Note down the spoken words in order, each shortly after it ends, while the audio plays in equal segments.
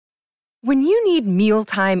When you need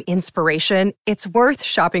mealtime inspiration, it's worth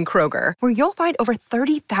shopping Kroger, where you'll find over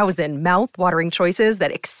 30,000 mouth-watering choices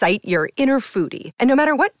that excite your inner foodie. And no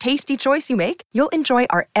matter what tasty choice you make, you'll enjoy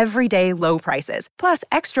our everyday low prices, plus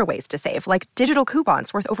extra ways to save, like digital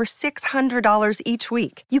coupons worth over $600 each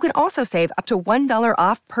week. You can also save up to $1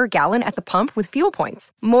 off per gallon at the pump with fuel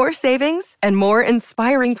points. More savings and more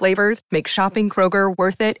inspiring flavors make shopping Kroger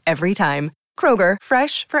worth it every time. Kroger,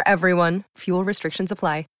 fresh for everyone. Fuel restrictions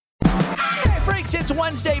apply. Freaks, it's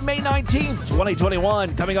Wednesday, May 19th,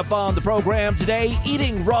 2021. Coming up on the program today,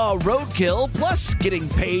 eating raw roadkill, plus getting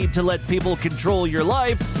paid to let people control your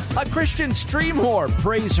life. A Christian stream whore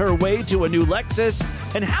prays her way to a new Lexus.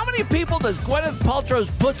 And how many people does Gwyneth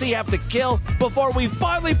Paltrow's pussy have to kill before we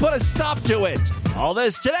finally put a stop to it? All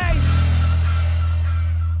this today.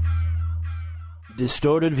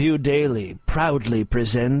 Distorted View Daily proudly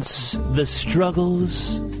presents The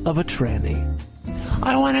Struggles of a Tranny.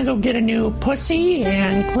 I want to go get a new pussy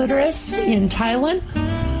and clitoris in Thailand,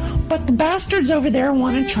 but the bastards over there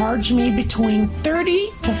want to charge me between 30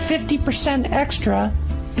 to 50% extra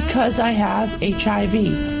because I have HIV.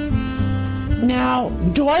 Now,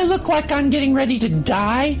 do I look like I'm getting ready to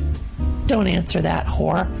die? Don't answer that,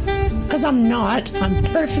 whore, because I'm not. I'm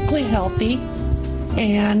perfectly healthy,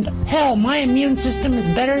 and hell, my immune system is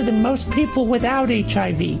better than most people without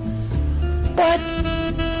HIV. But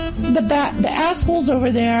the assholes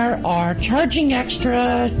over there are charging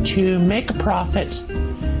extra to make a profit,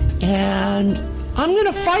 and I'm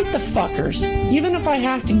gonna fight the fuckers, even if I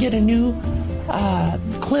have to get a new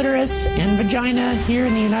clitoris and vagina here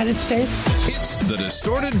in the United States. It's the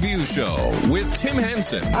Distorted View Show with Tim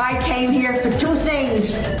Henson. I came here for two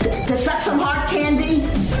things, to suck some hard candy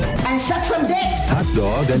and suck some dicks. Hot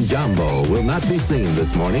dog and Jumbo will not be seen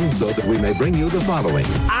this morning, so that we may bring you the following.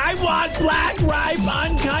 I want black ripe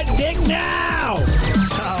uncut dick now!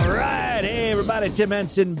 All right, hey everybody, Tim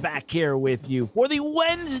Henson back here with you for the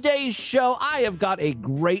Wednesday show. I have got a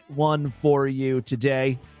great one for you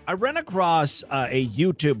today. I ran across a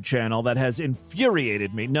YouTube channel that has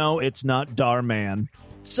infuriated me. No, it's not Darman.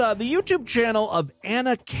 It's the YouTube channel of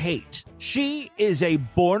Anna Kate. She is a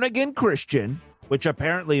born-again Christian, which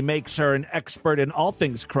apparently makes her an expert in all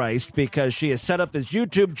things Christ, because she has set up this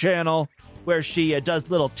YouTube channel where she does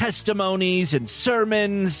little testimonies and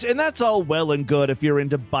sermons, and that's all well and good if you're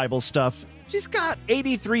into Bible stuff. She's got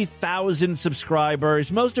 83,000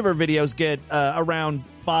 subscribers. Most of her videos get around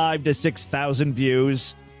 5,000 to 6,000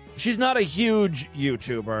 views. She's not a huge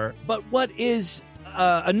YouTuber, but what is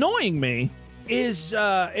annoying me is,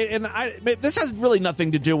 this has really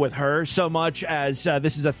nothing to do with her so much as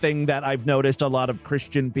this is a thing that I've noticed a lot of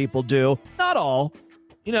Christian people do. Not all.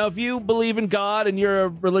 You know, if you believe in God and you're a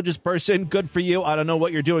religious person, good for you. I don't know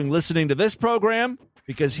what you're doing listening to this program,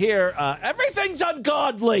 because here, everything's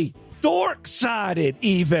ungodly. Dork-sided,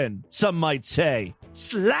 even, some might say.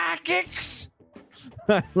 Slackix.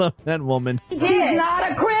 I love that woman. He's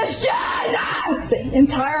not a Christian! The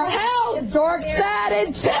entire house is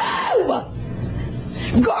dork-sided too!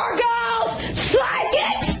 Gargoyles!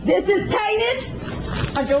 Psychics! This is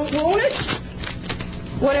tainted. I don't want it.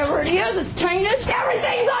 Whatever it is, it's tainted.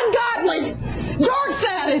 Everything's ungodly.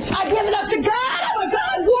 Dork-sided. I give it up to God. I'm a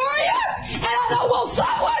God warrior. And I know, well,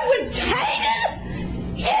 someone with tainted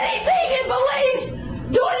anything in beliefs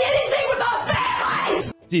doing anything with my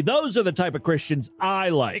family. See, those are the type of Christians I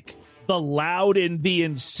like. The loud and the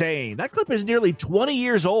insane. That clip is nearly 20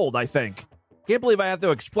 years old, I think. Can't believe I have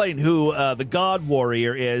to explain who the God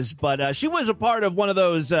Warrior is, but she was a part of one of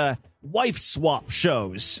those wife swap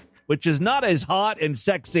shows, which is not as hot and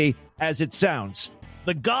sexy as it sounds.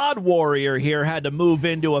 The God Warrior here had to move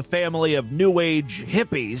into a family of New Age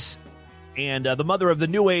hippies, and the mother of the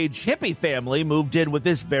New Age hippie family moved in with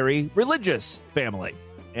this very religious family.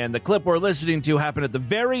 And the clip we're listening to happened at the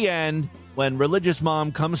very end when religious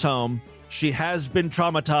mom comes home. She has been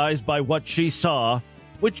traumatized by what she saw,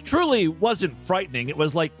 which truly wasn't frightening. It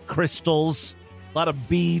was like crystals, a lot of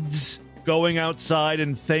beads, going outside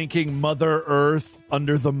and thanking Mother Earth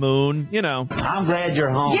under the moon, you know. I'm glad you're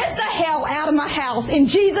home. Get the hell out of my house. In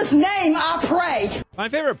Jesus' name, I pray. My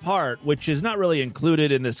favorite part, which is not really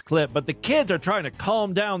included in this clip, but the kids are trying to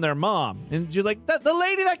calm down their mom. And you're like, the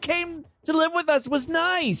lady that came to live with us was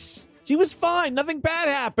nice. She was fine. Nothing bad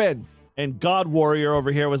happened. And God Warrior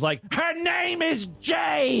over here was like, her name is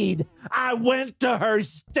Jade. I went to her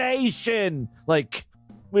station. Like,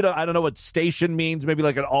 I don't know what station means. Maybe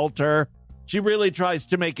like an altar. She really tries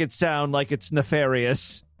to make it sound like it's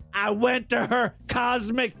nefarious. I went to her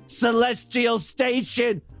cosmic celestial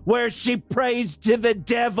station where she prays to the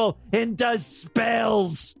devil and does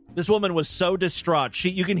spells. This woman was so distraught.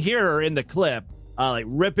 You can hear her in the clip. like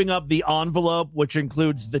ripping up the envelope, which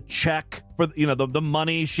includes the check for, the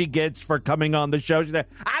money she gets for coming on the show. She's like,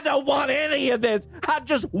 I don't want any of this. I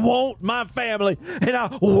just want my family, and I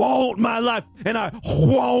want my life, and I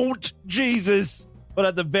want Jesus. But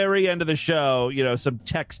at the very end of the show, some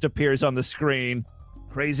text appears on the screen.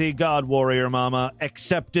 Crazy God warrior mama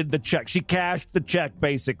accepted the check. She cashed the check,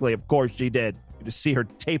 basically. Of course she did. You just see her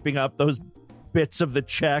taping up those bits of the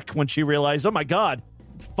check when she realized, oh my God,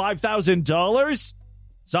 $5,000?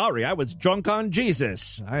 Sorry, I was drunk on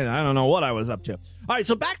Jesus. I don't know what I was up to. All right,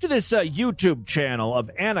 so back to this YouTube channel of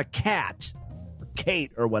Anna Cat, or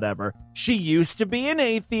Kate, or whatever. She used to be an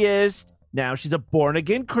atheist. Now she's a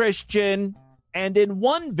born-again Christian. And in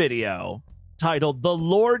one video titled, The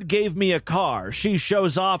Lord Gave Me a Car, she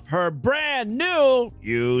shows off her brand new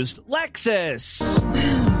used Lexus.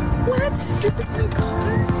 What? This is my car?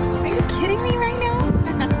 Are you kidding me right now?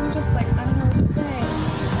 I'm just like, I don't know what to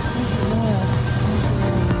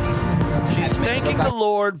say. She's thanking the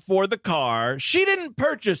Lord for the car. She didn't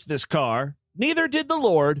purchase this car. Neither did the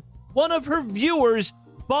Lord. One of her viewers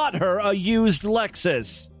bought her a used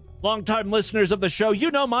Lexus. Longtime listeners of the show,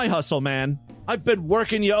 you know my hustle, man. I've been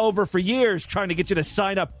working you over for years trying to get you to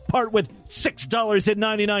sign up, part with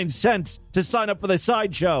 $6.99 to sign up for the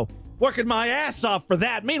sideshow. Working my ass off for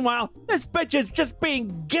that. Meanwhile, this bitch is just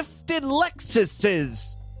being gifted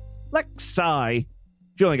Lexuses. Lexi.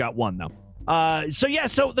 She only got one, though. So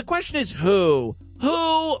the question is who?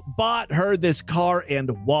 Who bought her this car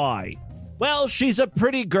and why? Well, she's a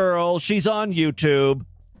pretty girl. She's on YouTube.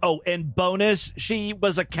 Oh, and bonus, she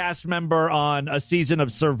was a cast member on a season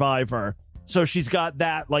of Survivor. So she's got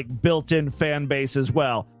that, built-in fan base as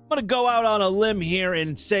well. I'm going to go out on a limb here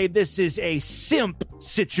and say this is a simp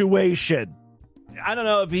situation. I don't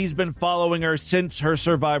know if he's been following her since her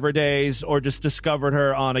Survivor days or just discovered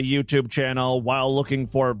her on a YouTube channel while looking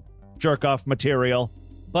for jerk-off material.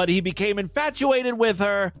 But he became infatuated with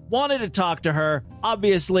her, wanted to talk to her,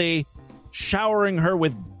 obviously showering her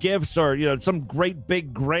with gifts or, some great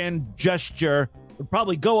big grand gesture would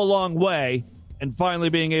probably go a long way. And finally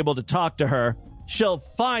being able to talk to her, she'll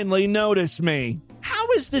finally notice me.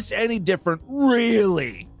 How is this any different,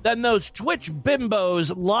 really, than those Twitch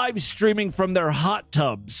bimbos live streaming from their hot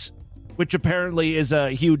tubs, which apparently is a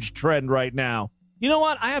huge trend right now? You know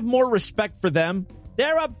what? I have more respect for them.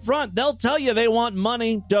 They're up front. They'll tell you they want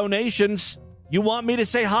money, donations. You want me to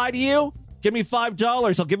say hi to you? Give me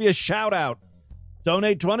 $5. I'll give you a shout out.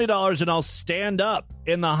 Donate $20 and I'll stand up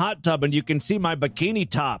in the hot tub and you can see my bikini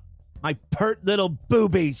top. My pert little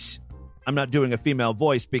boobies. I'm not doing a female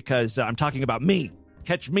voice because I'm talking about me.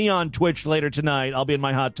 Catch me on Twitch later tonight. I'll be in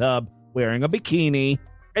my hot tub wearing a bikini.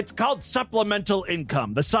 It's called supplemental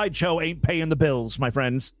income. The sideshow ain't paying the bills, my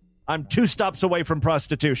friends. I'm 2 stops away from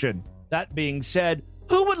prostitution. That being said,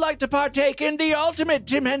 who would like to partake in the ultimate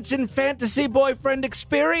Tim Henson fantasy boyfriend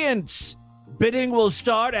experience? Bidding will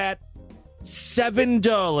start at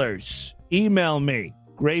 $7. Email me,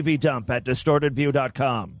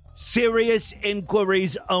 gravydump@distortedview.com. Serious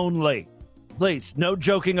inquiries only. Please, no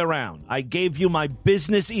joking around. I gave you my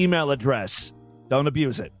business email address. Don't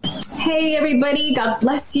abuse it. Hey, everybody. God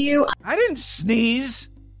bless you. I didn't sneeze.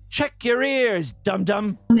 Check your ears,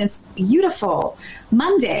 dum-dum. On this beautiful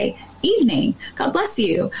Monday evening. God bless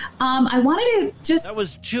you. I wanted to just... That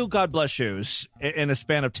was 2 God bless yous in a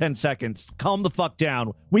span of 10 seconds. Calm the fuck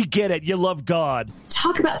down. We get it. You love God.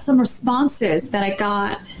 Talk about some responses that I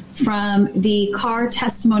got from the car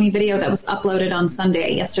testimony video that was uploaded on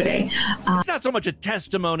Sunday, yesterday. It's not so much a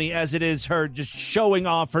testimony as it is her just showing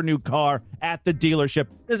off her new car at the dealership.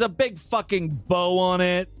 There's a big fucking bow on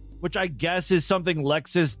it, which I guess is something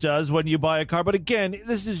Lexus does when you buy a car. But again,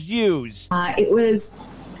 this is used. It was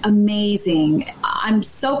amazing. I'm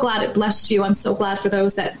so glad it blessed you. I'm so glad for the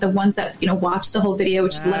ones that, watched the whole video,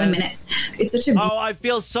 which is 11 minutes. It's such a... Oh, I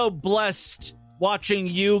feel so blessed watching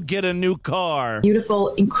you get a new car.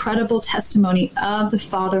 Beautiful, incredible testimony of the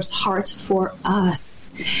Father's heart for us.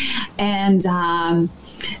 And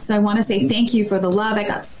so I want to say thank you for the love. I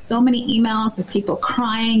got so many emails of people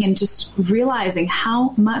crying and just realizing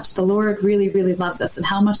how much the Lord really, really loves us and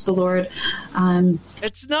how much the Lord...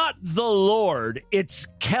 It's not the Lord, it's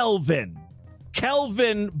Kelvin.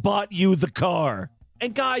 Kelvin bought you the car.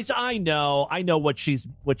 And guys, I know what she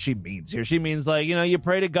means here. She means you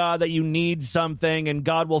pray to God that you need something and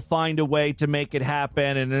God will find a way to make it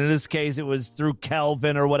happen. And in this case, it was through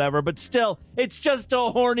Kelvin or whatever. But still, it's just a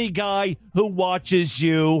horny guy who watches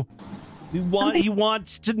you. He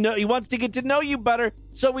wants to get to know you better.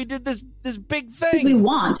 So we did this big thing. We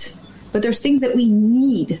want, but there's things that we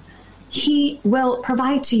need. He will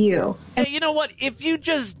provide to you. Hey, you know what? If you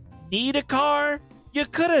just need a car, You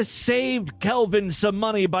could have saved Kelvin some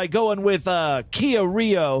money by going with a Kia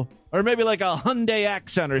Rio or maybe like a Hyundai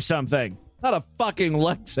Accent or something. Not a fucking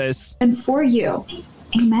Lexus. And for you.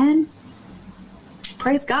 Amen.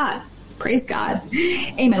 Praise God. Praise God.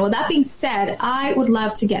 Amen. Well, that being said, I would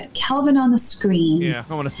love to get Kelvin on the screen. Yeah,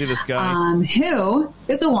 I want to see this guy. Who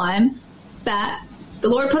is the one that the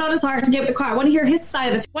Lord put on his heart to give the car. I want to hear his side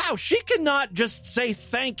of it. Wow, she cannot just say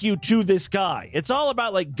thank you to this guy. It's all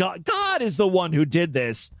about, like, God. God is the one who did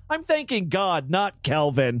this. I'm thanking God, not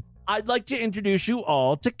Kelvin. I'd like to introduce you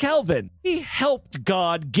all to Kelvin. He helped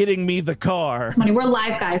God getting me the car. We're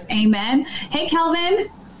live, guys. Amen. Hey, Kelvin.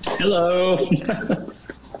 Hello.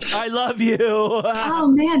 I love you. Oh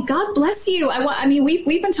man, God bless you. I mean,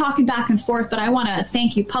 we've been talking back and forth, but I want to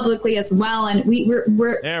thank you publicly as well. And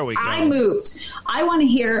we're there we go. I moved. I want to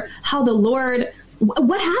hear how the Lord.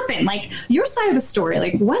 What happened? Like your side of the story.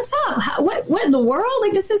 Like what's up? What in the world?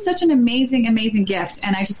 Like this is such an amazing gift,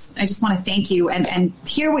 and I just want to thank you and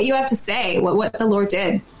hear what you have to say. What the Lord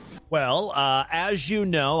did. Well, as you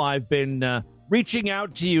know, I've been reaching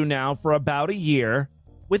out to you now for about a year.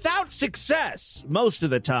 Without success, most of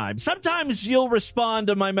the time. Sometimes you'll respond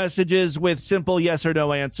to my messages with simple yes or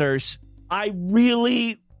no answers. I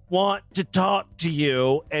really want to talk to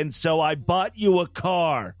you, and so I bought you a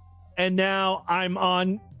car. And now I'm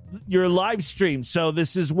on your live stream, so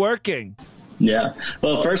this is working. Yeah.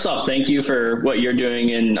 Well, first off, thank you for what you're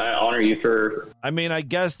doing, and I honor you for... I mean, I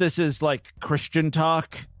guess this is like Christian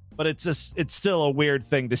talk, but it's still a weird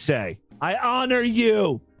thing to say. I honor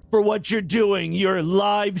you for what you're doing, your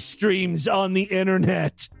live streams on the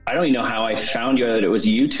internet. I don't even know how I found you. It was a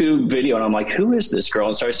YouTube video, and I'm like, who is this girl?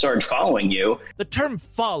 And so I started following you. The term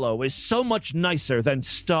follow is so much nicer than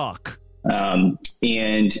stalk.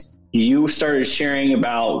 And you started sharing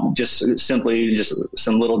about just some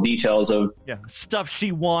little details of... Yeah, stuff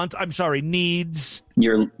she needs.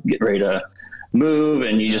 You're getting ready to move,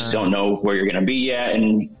 and you just don't know where you're going to be yet,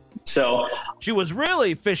 and... So she was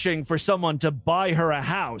really fishing for someone to buy her a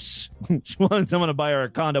house. She wanted someone to buy her a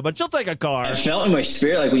condo, but she'll take a car. I felt in my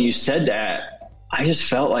spirit, like when you said that, I just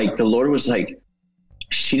felt like the Lord was like,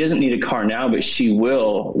 she doesn't need a car now, but she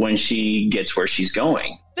will when she gets where she's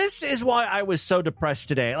going. This is why I was so depressed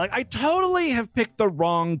today. Like, I totally have picked the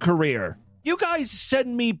wrong career. You guys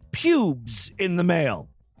send me pubes in the mail.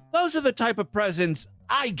 Those are the type of presents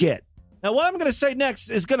I get. Now, what I'm going to say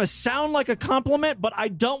next is going to sound like a compliment, but I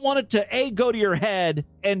don't want it to, A, go to your head,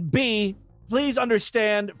 and B, please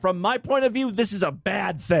understand, from my point of view, this is a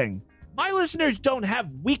bad thing. My listeners don't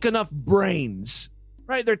have weak enough brains,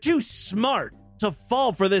 right? They're too smart to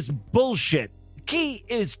fall for this bullshit. The key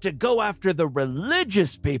is to go after the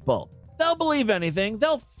religious people. They'll believe anything.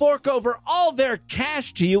 They'll fork over all their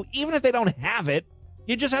cash to you, even if they don't have it.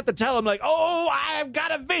 You just have to tell them, like, oh, I've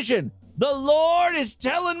got a vision. The Lord is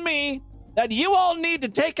telling me that you all need to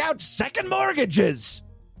take out second mortgages.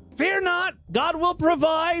 Fear not, God will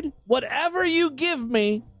provide whatever you give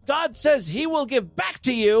me. God says he will give back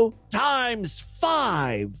to you times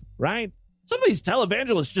 5, right? Some of these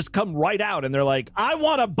televangelists just come right out and they're like, I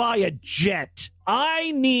want to buy a jet.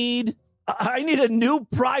 I need a new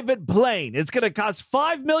private plane. It's going to cost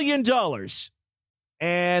 $5 million.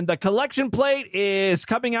 And the collection plate is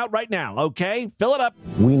coming out right now, okay? Fill it up.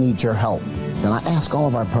 We need your help. And I ask all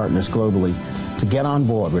of our partners globally to get on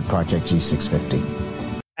board with Project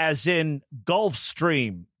G650. As in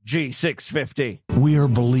Gulfstream G650. We are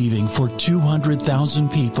believing for 200,000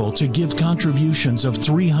 people to give contributions of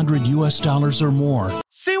 $300 or more.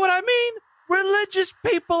 See what I mean? Religious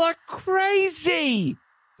people are crazy.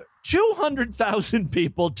 200,000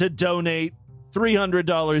 people to donate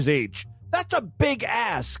 $300 each. That's a big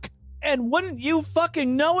ask. And wouldn't you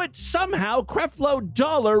fucking know it? Somehow, Creflo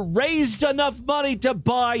Dollar raised enough money to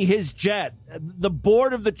buy his jet. The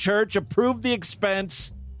board of the church approved the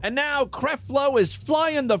expense, and now Creflo is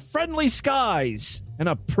flying the friendly skies in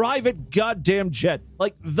a private goddamn jet.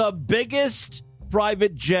 Like the biggest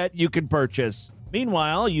private jet you can purchase.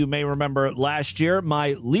 Meanwhile, you may remember last year,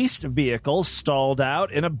 my leased vehicle stalled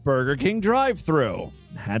out in a Burger King drive-thru.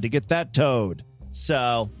 Had to get that towed.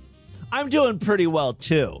 So, I'm doing pretty well,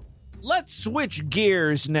 too. Let's switch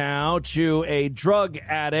gears now to a drug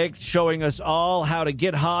addict showing us all how to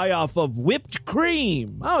get high off of whipped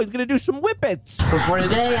cream. Oh, he's going to do some whippets. So for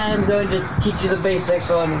today, I'm going to teach you the basics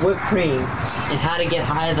on whipped cream and how to get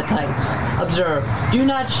high as a kite. Observe, do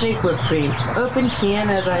not shake whipped cream. Open can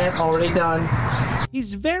as I have already done.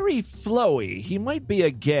 He's very flowy. He might be a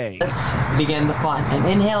gay. Let's begin the fun and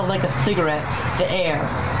inhale like a cigarette the air.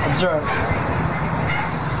 Observe.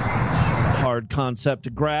 Hard concept to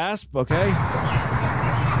grasp, okay?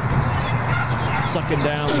 Sucking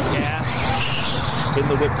down the gas. in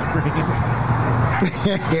the whipped cream.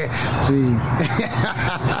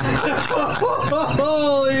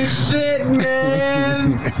 Holy shit,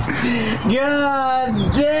 man!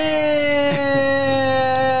 God damn!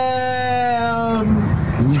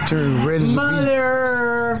 You turn red as a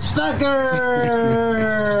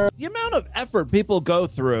motherfucker! The amount of effort people go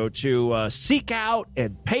through to seek out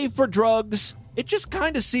and pay for drugs, it just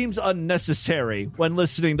kind of seems unnecessary when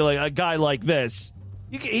listening to like a guy like this.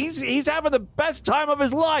 He's having the best time of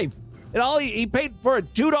his life. And all he paid for a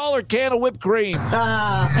 $2 can of whipped cream.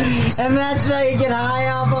 And that's how you get high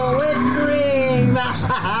off of whipped cream.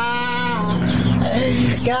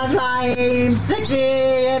 Cause I ain't sexy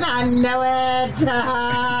and I know it.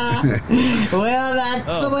 Well,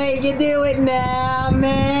 that's the way you do it now,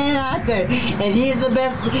 man. I tell you. And he's the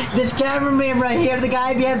best. This cameraman right here, the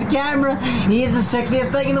guy behind the camera, he's the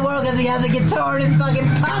sexiest thing in the world because he has a guitar in his fucking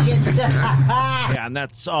pocket. Yeah, and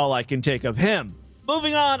that's all I can take of him.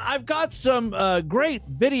 Moving on, I've got some great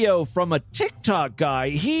video from a TikTok guy.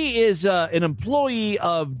 He is an employee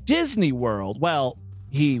of Disney World. Well,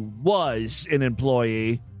 he was an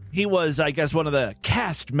employee. He was, I guess, one of the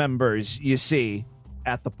cast members you see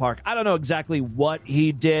at the park. I don't know exactly what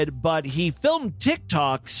he did, but he filmed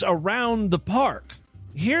TikToks around the park.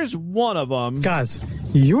 Here's one of them. Guys,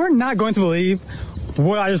 you're not going to believe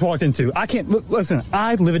what I just walked into. I can't, listen,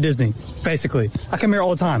 I live at Disney, basically. I come here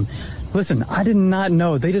all the time. Listen, I did not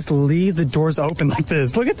know they just leave the doors open like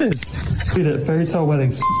this. Look at this. Look at fairy tale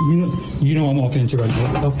weddings. You know what I'm walking into right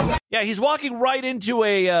now. Yeah, he's walking right into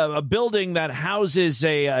a building that houses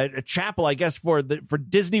a chapel, I guess, for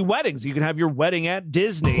Disney weddings. You can have your wedding at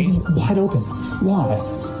Disney. Wide open. Why?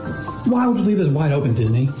 Why would you leave this wide open,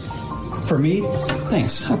 Disney? For me?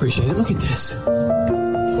 Thanks. I appreciate it. Look at this.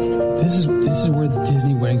 This is where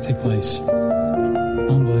Disney weddings take place.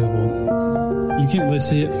 Unbelievable. You can't really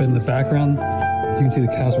see it, but in the background, you can see the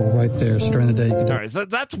castle right there. So during the day, you can. All right, so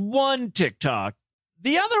that's one TikTok.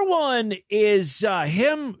 The other one is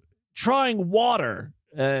him trying water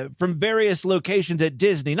from various locations at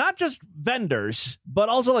Disney. Not just vendors, but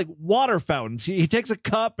also like water fountains. He takes a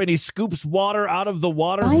cup and he scoops water out of the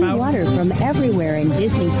water fountain. Find water from everywhere in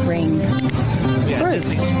Disney Springs. Yeah, First,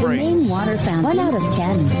 Disney Springs. The main water fountain, 1 out of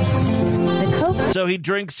 10. The Coke. So he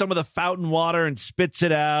drinks some of the fountain water and spits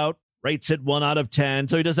it out. Rates it 1 out of 10.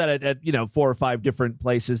 So he does that at 4 or 5 different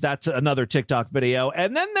places. That's another TikTok video.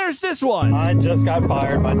 And then there's this one. I just got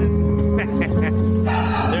fired by Disney.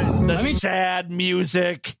 the sad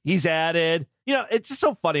music he's added. You know, it's just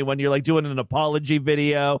so funny when you're like doing an apology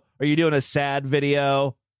video or you're doing a sad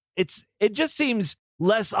video. It just seems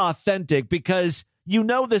less authentic because you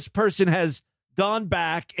know this person has gone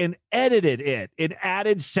back and edited it and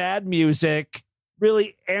added sad music,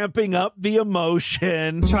 really amping up the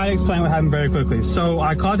emotion. Try to explain what happened very quickly. So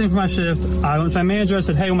I called in for my shift. I went to my manager. I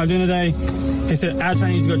said, hey, what am I doing today? He said, actually,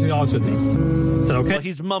 I need to go to the office with me. I said, okay. Well,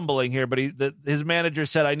 he's mumbling here, but his manager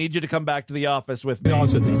said, I need you to come back to the office with me. The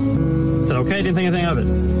office with me. I said, okay, didn't think anything of it.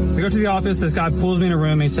 We go to the office. This guy pulls me in a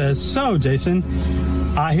room. He says, so, Jason,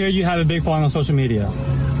 I hear you have a big following on social media.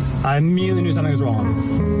 I immediately knew something was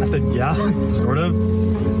wrong. I said, yeah, sort of.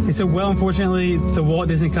 He said, well, unfortunately, the Walt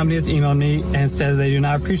Disney Company has emailed me and said they do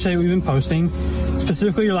not appreciate what we've been posting,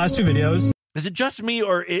 specifically your last 2 videos. Is it just me,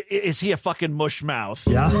 or is he a fucking mush mouth?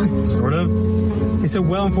 Yeah, sort of. He said,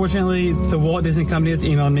 well, unfortunately, the Walt Disney Company has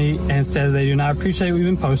emailed me and said they do not appreciate what we've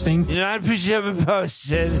been posting. You not appreciate what we've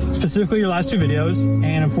posted. Specifically your last 2 videos,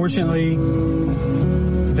 and unfortunately,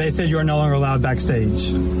 they said you are no longer allowed backstage.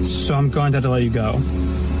 So I'm going to have to let you go.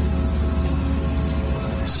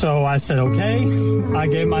 So I said, okay. I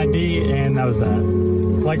gave my ID, and that was that.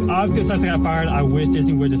 Like, obviously, since I got fired, I wish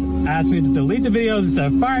Disney would just ask me to delete the videos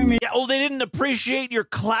instead of firing me. Yeah, they didn't appreciate your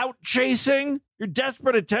clout chasing? Your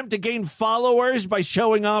desperate attempt to gain followers by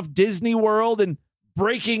showing off Disney World and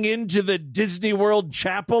breaking into the Disney World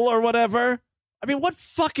chapel or whatever? I mean, what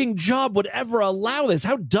fucking job would ever allow this?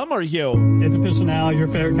 How dumb are you? It's official now. Your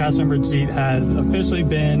favorite cast member, Jeet, has officially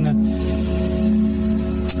been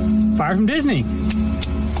fired from Disney.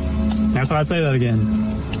 That's why I say that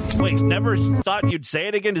again. Wait, never thought you'd say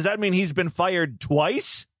it again? Does that mean he's been fired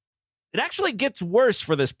twice? It actually gets worse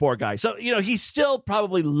for this poor guy. So, he still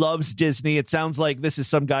probably loves Disney. It sounds like this is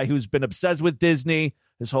some guy who's been obsessed with Disney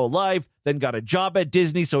his whole life, then got a job at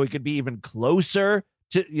Disney so he could be even closer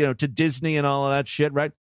to Disney and all of that shit,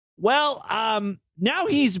 right? Well, now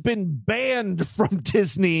he's been banned from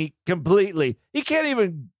Disney completely. He can't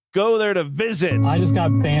even go there to visit. I just got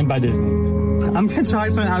banned by Disney. I'm going to try to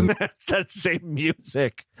explain how... That's that same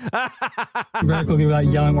music. very quickly without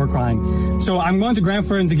yelling or crying. So I'm going to Grand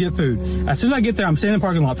Floridian to get food. As soon as I get there, I'm sitting in the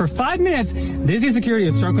parking lot. For 5 minutes, Disney security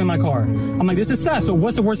is circling my car. I'm like, this is sus, but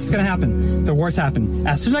what's the worst that's going to happen? The worst happened.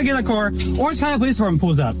 As soon as I get in the car, Orange County Police Department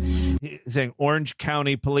pulls up. He's saying Orange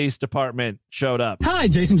County Police Department showed up. Hi,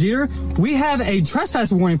 Jason Jeter. We have a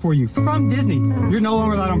trespass warning for you from Disney. You're no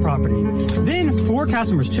longer allowed on property. Then 4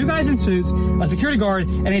 customers, 2 guys in suits, a security guard,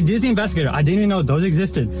 and a Disney investigator. I didn't even know those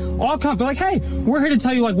existed. All come, they're like, hey, we're here to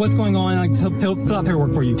tell you like what's going on and like, fill out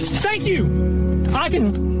paperwork for you. Thank you.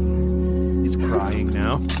 He's crying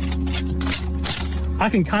now. I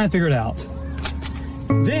can kind of figure it out.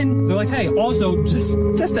 Then they're like, hey, also just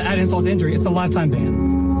to add insult to injury, it's a lifetime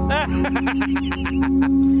ban.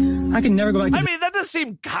 I can never go back to... I mean, that does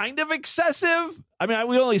seem kind of excessive. I mean,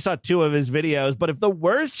 we only saw 2 of his videos, but if the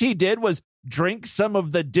worst he did was drink some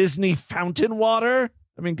of the Disney fountain water,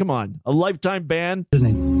 I mean, come on, a lifetime ban.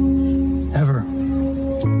 Disney, ever,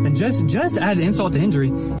 and just add insult to injury.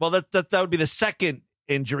 Well, that would be the second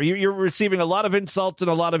injury. You're receiving a lot of insults and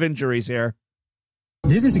a lot of injuries here.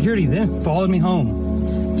 Disney security then followed me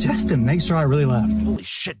home just to make sure I really left. Holy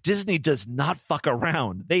shit, Disney does not fuck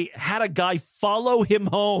around. They had a guy follow him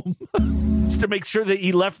home just to make sure that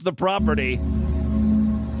he left the property.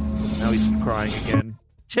 Now he's crying again.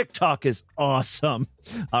 TikTok is awesome.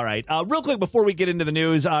 All right. Real quick, before we get into the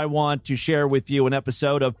news, I want to share with you an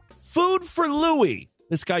episode of Food for Louie.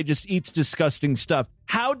 This guy just eats disgusting stuff.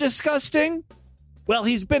 How disgusting? Well,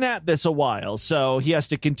 he's been at this a while, so he has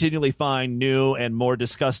to continually find new and more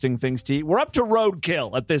disgusting things to eat. We're up to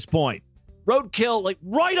roadkill at this point. Roadkill, like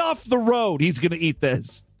right off the road, he's going to eat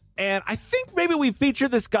this. And I think maybe we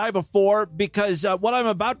featured this guy before because what I'm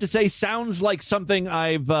about to say sounds like something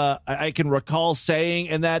I can recall saying,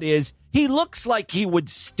 and that is he looks like he would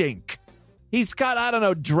stink. He's got, I don't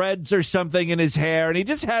know, dreads or something in his hair, and he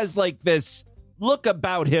just has like this look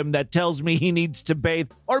about him that tells me he needs to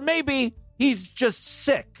bathe. Or maybe he's just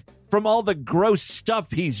sick from all the gross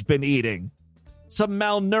stuff he's been eating. Some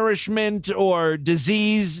malnourishment or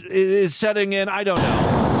disease is setting in. I don't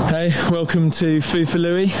know. Hey, welcome to Food for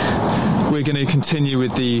Louie. We're going to continue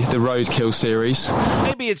with the roadkill series.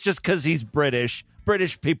 Maybe it's just because he's British.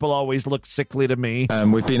 British people always look sickly to me.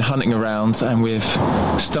 We've been hunting around and we've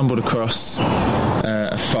stumbled across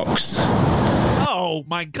a fox. Oh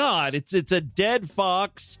my God, it's a dead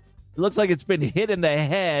fox. It looks like it's been hit in the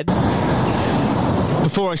head.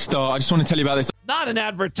 Before I start, I just want to tell you about this. Not an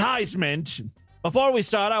advertisement. Before we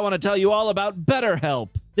start, I want to tell you all about BetterHelp.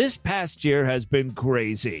 This past year has been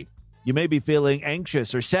crazy. You may be feeling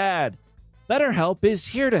anxious or sad. BetterHelp is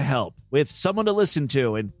here to help with someone to listen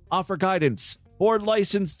to and offer guidance. Board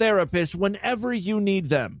licensed therapists whenever you need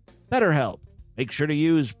them. BetterHelp. Make sure to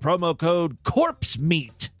use promo code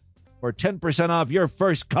CORPSEMEAT for 10% off your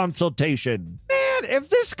first consultation. Man, if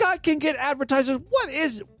this guy can get advertisers, what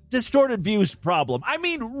is Distorted Views' problem? I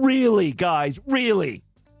mean, really, guys, really?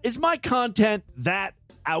 Is my content that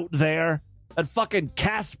out there that fucking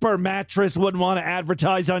Casper Mattress wouldn't want to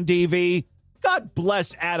advertise on DV? God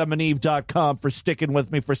bless AdamandEve.com for sticking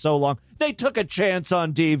with me for so long. They took a chance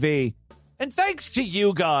on DV. And thanks to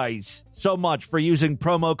you guys so much for using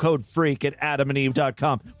promo code FREAK at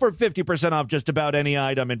AdamandEve.com for 50% off just about any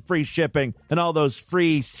item and free shipping and all those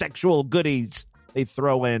free sexual goodies they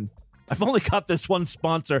throw in. I've only got this one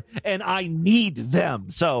sponsor, and I need them,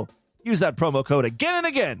 so use that promo code again and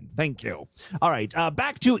again. Thank you. All right,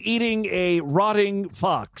 back to eating a rotting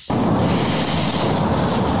fox.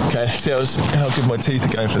 Okay, let's see how good my teeth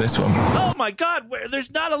are going for this one. Oh my God,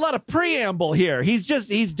 there's not a lot of preamble here.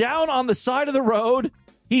 He's down on the side of the road.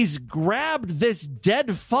 He's grabbed this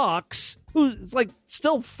dead fox, who's like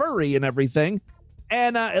still furry and everything.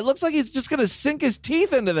 And it looks like he's just going to sink his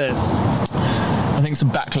teeth into this. I think some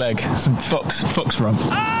back leg, some fox rump.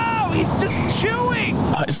 Oh, he's just chewing.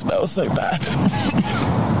 Oh, it smells so bad.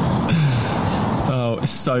 Oh,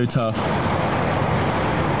 it's so tough.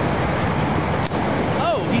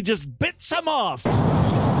 Oh, he just bit some off.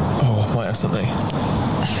 Oh, I might have something.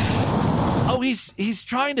 Oh, he's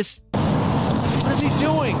trying to... What is he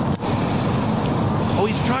doing?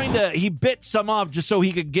 Oh, he bit some off just so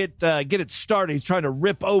he could get it started. He's trying to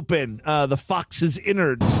rip open the fox's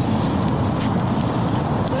innards.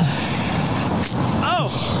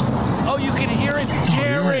 Oh, you can hear it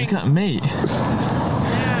tearing. Look at meat.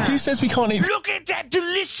 Yeah. Who says we can't eat? Look at that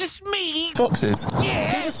delicious meat. Foxes.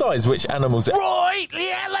 Yeah. Who decides which animals are right?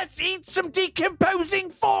 Yeah, let's eat some decomposing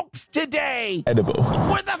fox today. edible?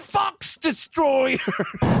 We're the fox destroyer.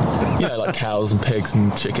 You know, like cows and pigs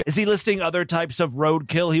and chickens. Is he listing other types of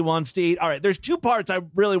roadkill he wants to eat? All right, there's 2 parts I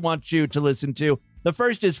really want you to listen to. The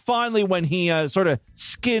first is finally when he sort of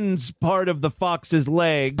skins part of the fox's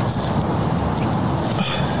leg.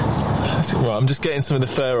 Well, I'm just getting some of the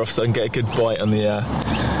fur off so I can get a good bite on the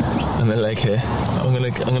leg here. I'm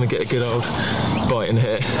gonna get a good old bite in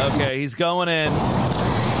here. Okay, he's going in.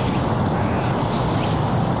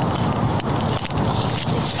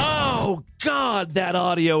 Oh God, that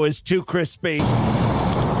audio is too crispy.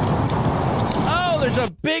 Oh, there's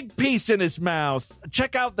a big piece in his mouth.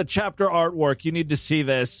 Check out the chapter artwork. You need to see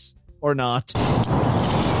this or not.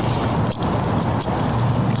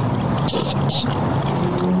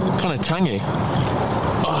 Kind of tangy.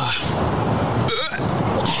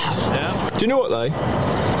 Yeah. Do you know what though?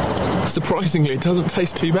 Surprisingly, it doesn't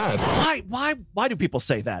taste too bad. Why do people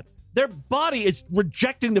say that? Their body is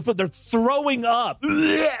rejecting the food. They're throwing up.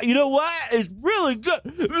 You know what? It's really good.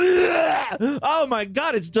 Oh my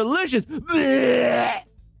God, it's delicious.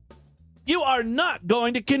 You are not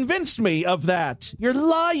going to convince me of that. You're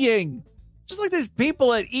lying. Just like there's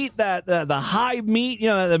people that eat that the high meat,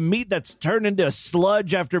 the meat that's turned into a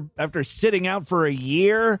sludge after sitting out for a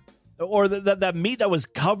year, or that meat that was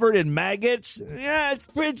covered in maggots. Yeah,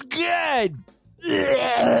 it's good.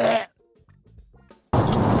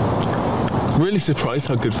 Really surprised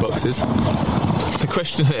how good Fox is. The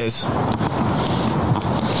question is, I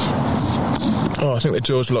think the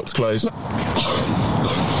jaws lock's closed.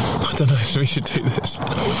 I don't know if we should do this.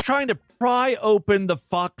 He's trying to pry open the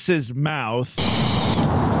fox's mouth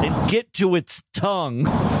and get to its tongue.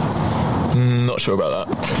 Not sure about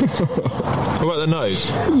that. What about the nose?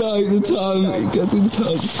 No, the tongue. Get to the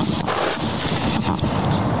tongue.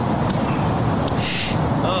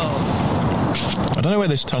 Oh. I don't know where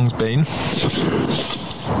this tongue's been.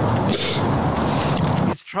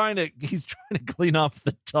 He's trying to clean off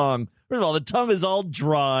the tongue. First of all, the tongue is all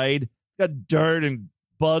dried. It's got dirt and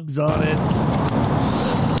bugs on it.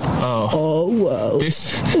 Oh wow!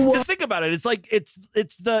 Just think about it. It's like it's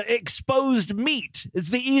the exposed meat. It's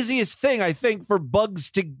the easiest thing I think for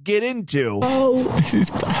bugs to get into. Oh, this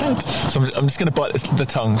is bad. So I'm just going to bite the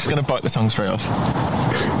tongue. Just going to bite the tongue straight off.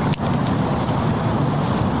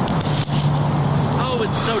 Oh,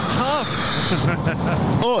 it's so tough.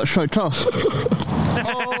 Oh, it's so tough.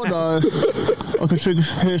 Oh no! I can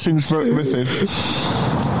hear things ripping.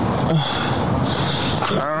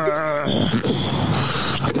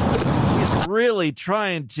 He's really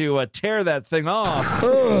trying to tear that thing off.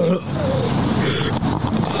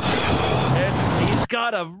 And he's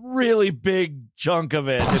got a really big chunk of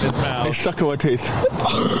it in his mouth. It's stuck in my teeth.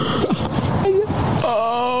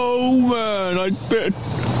 Oh man,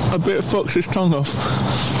 I bit Fox's tongue off.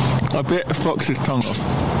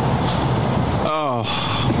 Oh.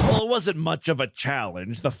 Well, it wasn't much of a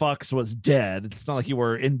challenge. The fox was dead. It's not like you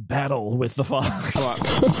were in battle with the fox. All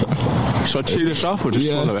right. Should I chew this up or just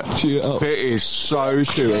swallow it? Chew it up. It is so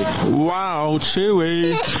chewy. Wow,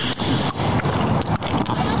 chewy.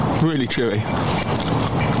 Really chewy.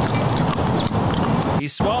 He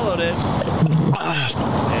swallowed it.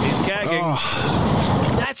 And he's gagging.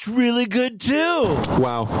 Oh. That's really good, too.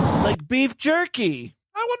 Wow. Like beef jerky.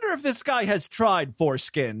 I wonder if this guy has tried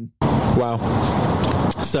foreskin. Wow.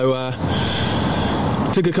 So,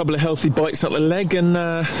 took a couple of healthy bites up the leg and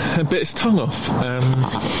bit his tongue off.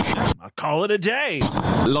 I'll call it a day.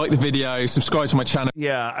 Like the video, subscribe to my channel.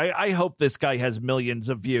 Yeah, I hope this guy has millions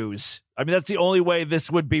of views. I mean, that's the only way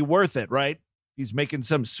this would be worth it, right? He's making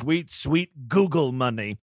some sweet, sweet Google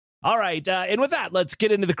money. All right, and with that, let's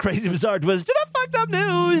get into the crazy, bizarre, twisted up, fucked up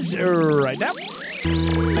news right now.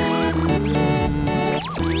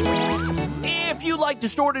 If you like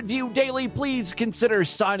Distorted View Daily, please consider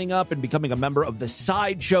signing up and becoming a member of the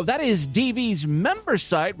Sideshow. That is DV's member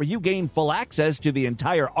site where you gain full access to the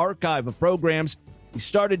entire archive of programs. We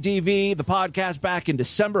started DV, the podcast, back in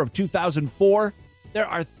December of 2004. There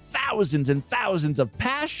are thousands and thousands of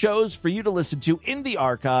past shows for you to listen to in the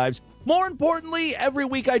archives. More importantly, every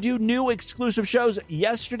week I do new exclusive shows.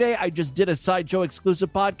 Yesterday, I just did a Sideshow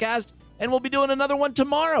exclusive podcast, and we'll be doing another one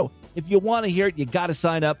tomorrow. If you want to hear it, you got to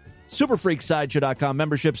sign up. Superfreaksideshow.com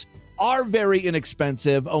memberships are very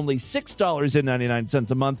inexpensive, only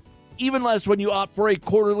 $6.99 a month, even less when you opt for a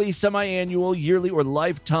quarterly, semi-annual, yearly, or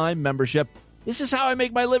lifetime membership. This is how I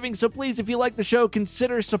make my living, so please, if you like the show,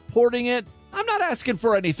 consider supporting it. I'm not asking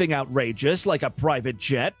for anything outrageous, like a private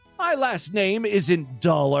jet. My last name isn't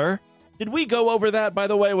Dollar. Did we go over that, by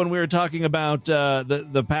the way, when we were talking about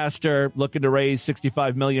the pastor looking to raise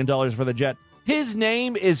 $65 million for the jet? His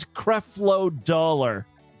name is Creflo Dollar.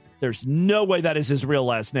 There's no way that is his real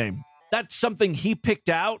last name. That's something he picked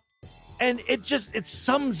out, and it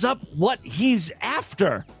sums up what he's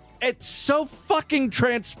after. It's so fucking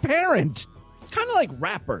transparent. It's kind of like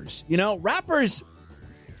rappers, you know? Rappers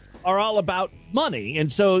are all about money.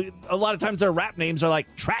 And so a lot of times their rap names are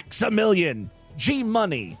like Trax-A-Million,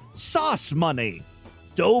 G-Money, Sauce Money,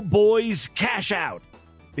 Doughboys Cash Out,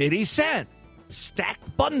 50 Cent, Stack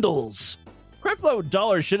Bundles. Creflo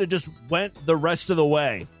Dollar should have just went the rest of the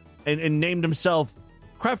way and named himself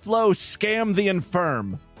Creflo Scam the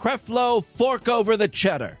Infirm, Creflo Fork Over the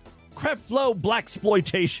Cheddar, Creflo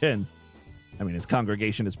Blaxploitation. I mean, his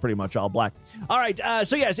congregation is pretty much all black. All right,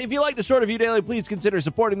 so yes, if you like Distorted View Daily, please consider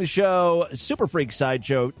supporting the show.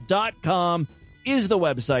 Superfreaksideshow.com is the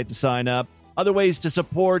website to sign up. Other ways to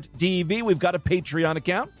support DV, we've got a Patreon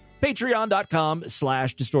account,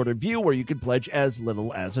 patreon.com/distortedview, where you can pledge as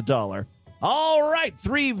little as $1. All right,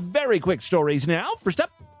 3 very quick stories now. First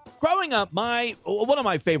up, growing up, one of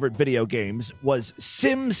my favorite video games was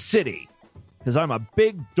Sim City, because I'm a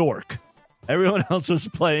big dork. Everyone else was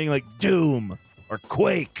playing like Doom or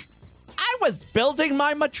Quake. I was building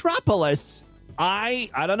my metropolis. I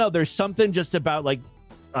don't know. There's something just about like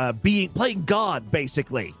playing God,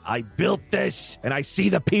 basically. I built this, and I see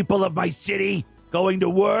the people of my city going to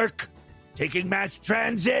work, taking mass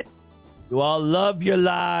transit. You all love your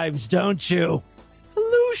lives, don't you?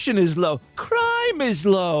 Pollution is low. Crime is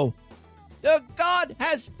low. God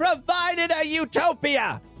has provided a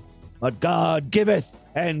utopia. But God giveth,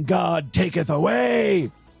 and God taketh away.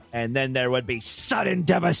 And then there would be sudden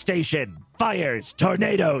devastation, fires,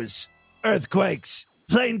 tornadoes, earthquakes,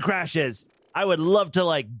 plane crashes. I would love to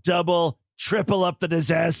like double, triple up the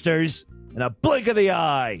disasters. In a blink of the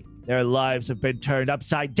eye, their lives have been turned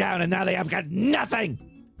upside down, and now they have got nothing.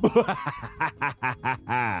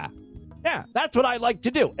 Yeah, that's what I like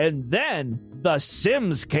to do. And then The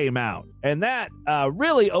Sims came out, and that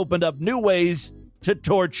really opened up new ways to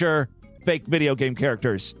torture fake video game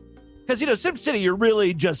characters. Because,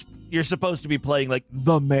 SimCity, you're supposed to be playing like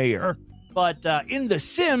the mayor. But in The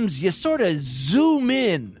Sims, you sort of zoom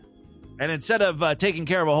in. And instead of taking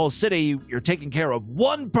care of a whole city, you're taking care of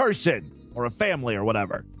one person or a family or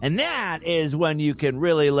whatever. And that is when you can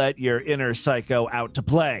really let your inner psycho out to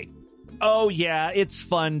play. Oh, yeah, it's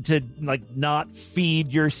fun to not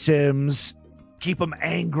feed your Sims, keep them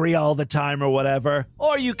angry all the time or whatever.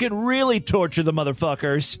 Or you can really torture the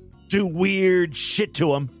motherfuckers, do weird shit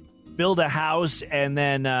to them, build a house and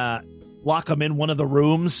then lock them in one of the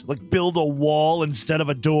rooms, like build a wall instead of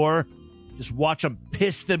a door. Just watch them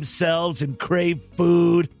piss themselves and crave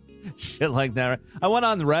food. Shit like that. I went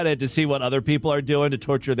on Reddit to see what other people are doing to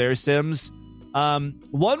torture their Sims.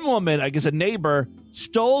 One woman, I guess a neighbor,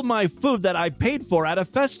 stole my food that I paid for at a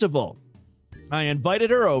festival. I invited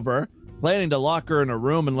her over, planning to lock her in a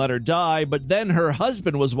room and let her die, but then her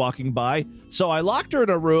husband was walking by, so I locked her in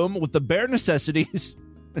a room with the bare necessities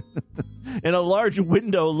and a large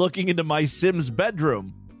window looking into my Sim's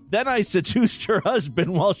bedroom. Then I seduced her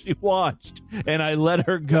husband while she watched, and I let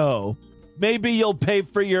her go. Maybe you'll pay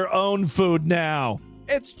for your own food now.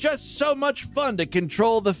 It's just so much fun to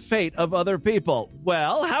control the fate of other people.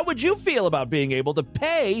 Well, how would you feel about being able to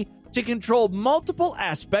pay to control multiple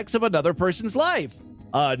aspects of another person's life?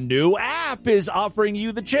 A new app is offering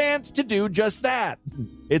you the chance to do just that.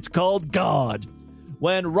 It's called God.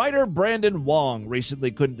 When writer Brandon Wong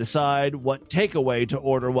recently couldn't decide what takeaway to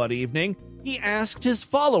order one evening, he asked his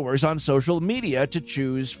followers on social media to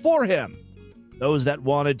choose for him. Those that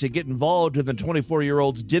wanted to get involved in the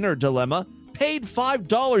 24-year-old's dinner dilemma paid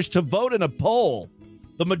 $5 to vote in a poll.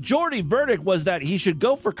 The majority verdict was that he should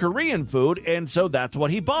go for Korean food, and so that's what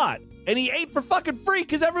he bought. And he ate for fucking free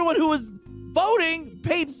because everyone who was voting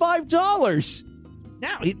paid $5.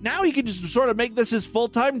 Now he can just sort of make this his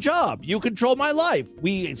full-time job. You control my life.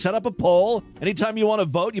 We set up a poll. Anytime you want to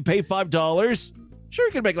vote, you pay $5. Sure,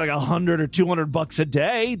 you can make like $100 or $200 a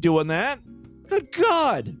day doing that. Good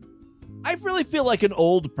God. I really feel like an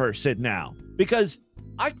old person now because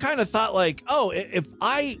I kind of thought like, oh, if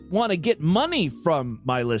I want to get money from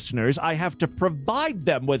my listeners, I have to provide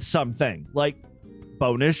them with something like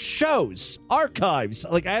bonus shows, archives.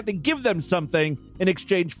 Like I have to give them something in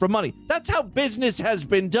exchange for money. That's how business has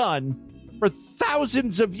been done for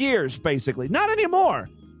thousands of years, basically. Not anymore.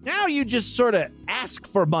 Now you just sort of ask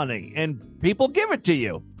for money and people give it to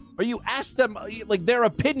you. Or you ask them like their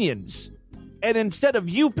opinions. And instead of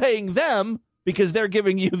you paying them because they're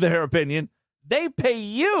giving you their opinion, they pay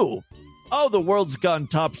you. Oh, the world's gone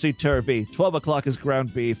topsy-turvy. 12 o'clock is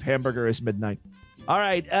ground beef. Hamburger is midnight. All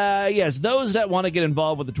right. Yes, those that want to get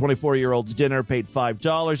involved with the 24-year-old's dinner paid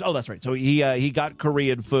 $5. Oh, that's right. So he got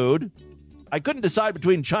Korean food. I couldn't decide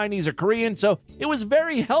between Chinese or Korean, so it was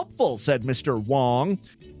very helpful, said Mr. Wong.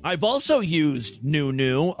 I've also used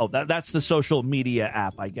Nunu. Oh, that's the social media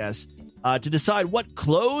app, I guess. To decide what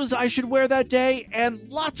clothes I should wear that day and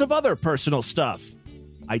lots of other personal stuff.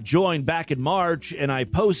 I joined back in March, and I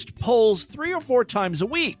post polls 3 or 4 times a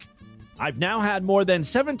week. I've now had more than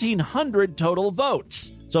 1,700 total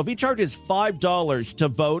votes. So if he charges $5 to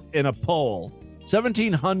vote in a poll,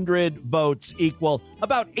 1,700 votes equal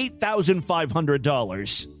about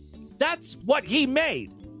 $8,500. That's what he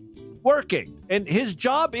made working. And his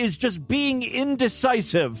job is just being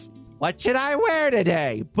indecisive. What should I wear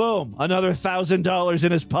today? Boom, another $1,000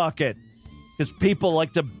 in his pocket. Because people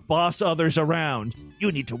like to boss others around.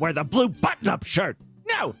 You need to wear the blue button-up shirt.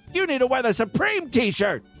 No, you need to wear the Supreme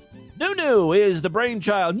t-shirt. Nunu is the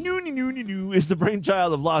brainchild. Nunu is the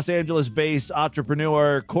brainchild of Los Angeles-based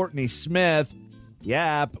entrepreneur Courtney Smith. The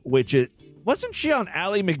app, which is... Wasn't she on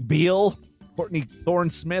Ally McBeal? Courtney Thorne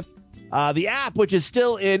Smith? The app, which is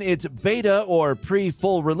still in its beta or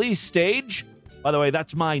pre-full release stage. By the way,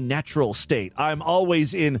 that's my natural state. I'm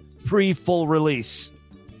always in pre-full release.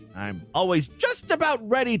 I'm always just about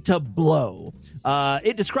ready to blow.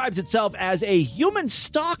 It describes itself as a human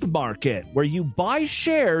stock market where you buy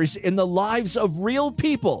shares in the lives of real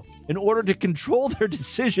people in order to control their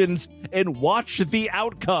decisions and watch the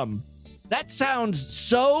outcome. That sounds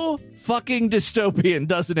so fucking dystopian,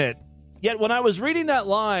 doesn't it? Yet when I was reading that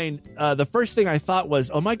line, the first thing I thought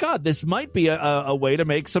was, oh my God, this might be a way to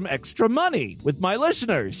make some extra money with my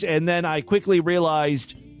listeners. And then I quickly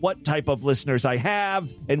realized what type of listeners I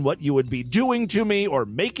have and what you would be doing to me or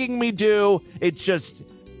making me do. It's just,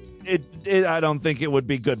 I don't think it would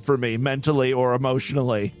be good for me mentally or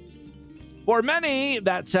emotionally. For many,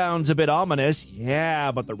 that sounds a bit ominous.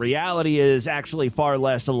 Yeah, but the reality is actually far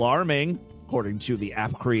less alarming, according to the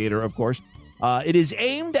app creator, of course. It is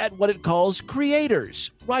aimed at what it calls creators,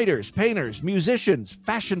 writers, painters, musicians,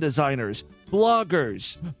 fashion designers,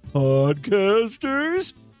 bloggers,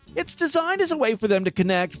 podcasters. It's designed as a way for them to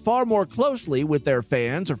connect far more closely with their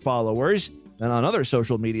fans or followers than on other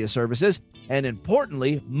social media services, and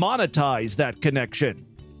importantly, monetize that connection.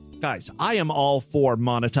 Guys, I am all for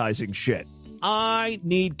monetizing shit. I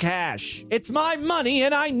need cash. It's my money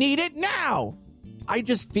and I need it now. I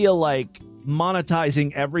just feel like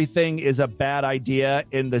monetizing everything is a bad idea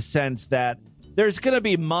in the sense that there's going to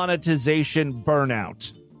be monetization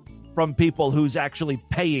burnout from people who's actually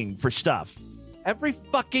paying for stuff. Every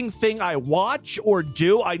fucking thing I watch or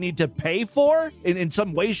do, I need to pay for in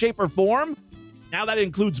some way, shape, or form. Now that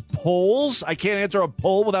includes polls. I can't answer a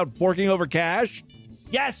poll without forking over cash.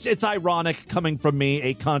 Yes, it's ironic coming from me,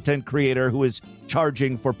 a content creator who is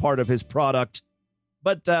charging for part of his product.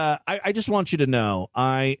 But I just want you to know,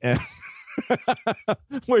 I am...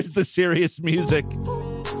 Where's the serious music?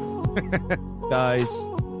 Guys,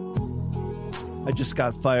 I just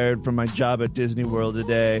got fired from my job at Disney World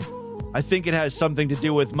today. I think it has something to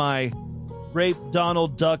do with my rape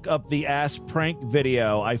Donald Duck up the ass prank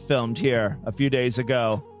video I filmed here a few days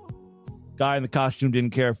ago. Guy in the costume didn't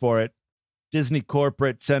care for it. Disney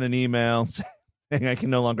corporate sent an email saying I can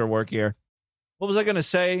no longer work here. What was I going to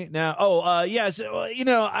say now? Yes, you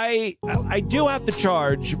know, I do have to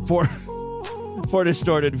charge for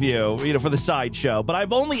Distorted View, you know, for the sideshow, but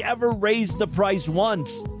I've only ever raised the price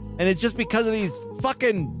once, and it's just because of these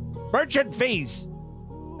fucking merchant fees.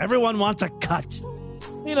 Everyone wants a cut.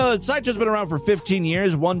 You know, the sideshow's been around for 15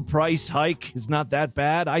 years. One price hike is not that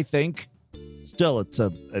bad, I think. Still, it's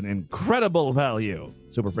an incredible value.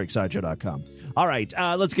 Superfreaksideshow.com. All right,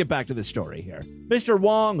 let's get back to the story here. Mr.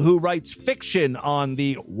 Wong, who writes fiction on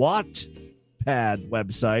the Wattpad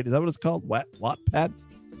website, is that what it's called? Wattpad?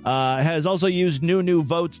 Has also used new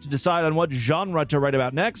votes to decide on what genre to write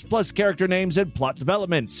about next, plus character names and plot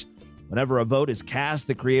developments. Whenever a vote is cast,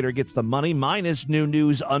 the creator gets the money minus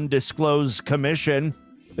Nunu's undisclosed commission.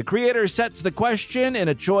 The creator sets the question in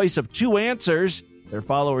a choice of 2 answers. Their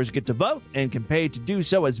followers get to vote and can pay to do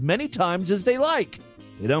so as many times as they like.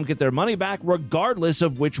 They don't get their money back regardless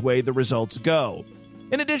of which way the results go.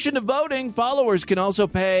 In addition to voting, followers can also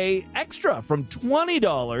pay extra from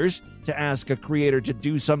 $20 to ask a creator to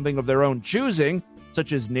do something of their own choosing,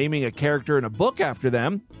 such as naming a character in a book after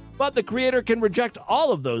them. But the creator can reject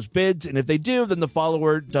all of those bids, and if they do, then the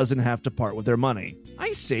follower doesn't have to part with their money.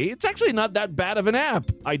 I see. It's actually not that bad of an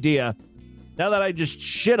app idea. Now that I just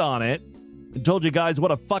shit on it and told you guys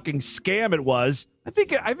what a fucking scam it was, I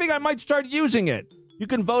think I might start using it. You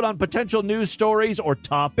can vote on potential news stories or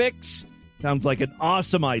topics. Sounds like an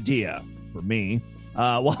awesome idea for me.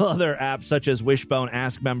 While other apps such as Wishbone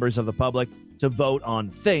ask members of the public to vote on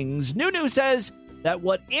things, Nunu says that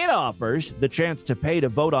what it offers, the chance to pay to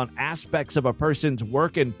vote on aspects of a person's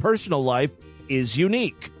work and personal life, is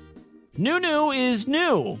unique. Nunu is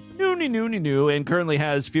new, and currently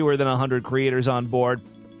has fewer than 100 creators on board.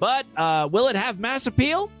 But will it have mass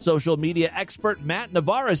appeal? Social media expert Matt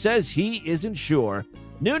Navarra says he isn't sure.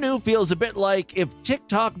 Nunu feels a bit like if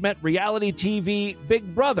TikTok met reality TV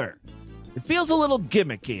Big Brother. It feels a little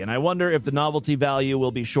gimmicky, and I wonder if the novelty value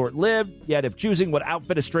will be short-lived, yet if choosing what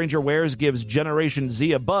outfit a stranger wears gives Generation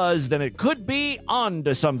Z a buzz, then it could be on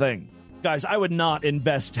to something. Guys, I would not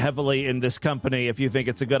invest heavily in this company if you think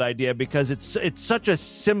it's a good idea, because it's such a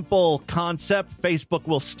simple concept. Facebook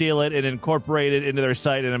will steal it and incorporate it into their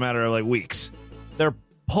site in a matter of weeks.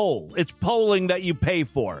 It's polling that you pay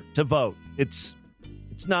for to vote. It's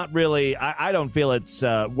not really, I don't feel it's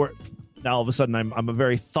worth. Now, all of a sudden, I'm a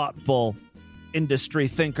very thoughtful industry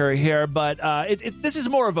thinker here, but this is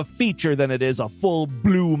more of a feature than it is a full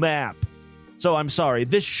blue map. So I'm sorry,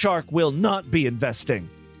 this shark will not be investing.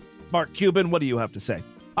 Mark Cuban, what do you have to say?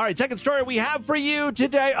 All right, second story we have for you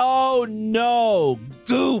today. Oh, no.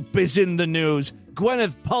 Goop is in the news.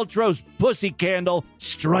 Gwyneth Paltrow's pussy candle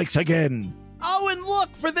strikes again. Oh, and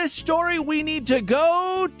look, for this story, we need to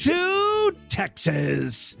go to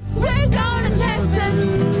Texas. We're going to Texas.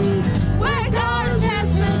 We're going to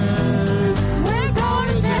Texas. We're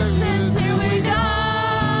going to Texas. Here we go.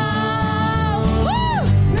 Woo!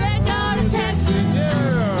 We're going to Texas.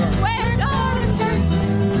 Yeah. We're going to Texas.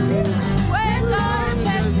 We're going to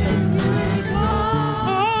Texas. Here we go.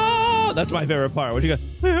 Oh, that's my favorite part. When you go,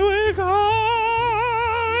 here we go.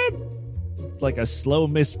 It's like a slow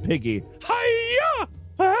Miss Piggy. Hi-ya!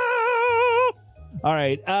 Oh! All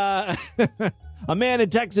right. A man in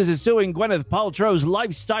Texas is suing Gwyneth Paltrow's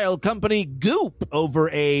lifestyle company Goop over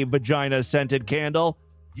a vagina-scented candle.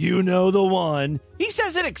 You know the one. He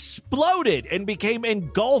says it exploded and became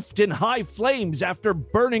engulfed in high flames after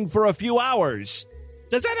burning for a few hours.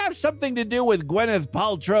 Does that have something to do with Gwyneth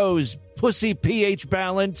Paltrow's pussy pH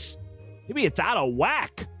balance? Maybe it's out of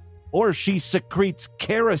whack. Or she secretes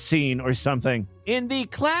kerosene or something. In the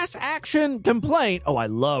class action complaint, I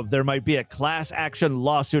love there might be a class action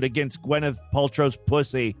lawsuit against Gwyneth Paltrow's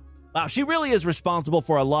pussy. Wow, she really is responsible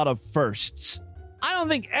for a lot of firsts. I don't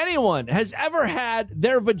think anyone has ever had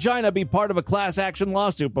their vagina be part of a class action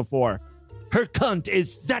lawsuit before. Her cunt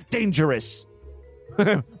is that dangerous.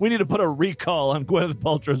 We need to put a recall on Gwyneth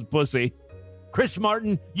Paltrow's pussy. Chris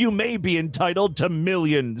Martin, you may be entitled to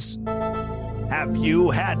millions. Have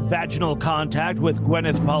you had vaginal contact with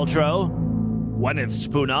Gwyneth Paltrow? Gwyneth's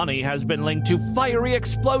punani has been linked to fiery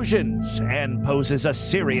explosions and poses a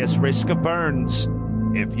serious risk of burns.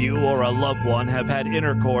 If you or a loved one have had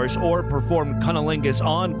intercourse or performed cunnilingus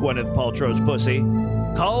on Gwyneth Paltrow's pussy,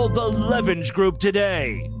 call the Levenge Group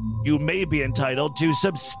today. You may be entitled to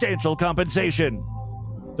substantial compensation.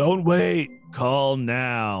 Don't wait. Call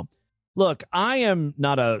now. Look, I am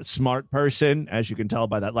not a smart person, as you can tell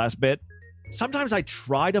by that last bit. Sometimes I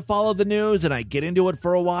try to follow the news and I get into it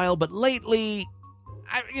for a while, but lately,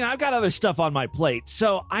 I've got other stuff on my plate.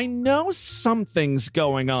 So I know something's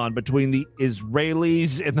going on between the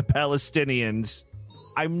Israelis and the Palestinians.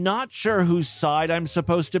 I'm not sure whose side I'm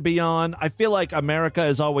supposed to be on. I feel like America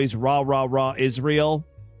is always rah, rah, rah Israel.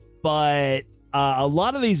 But a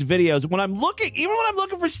lot of these videos, even when I'm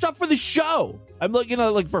looking for stuff for the show, I'm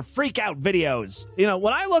looking for freak out videos.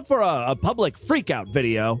 When I look for a public freak out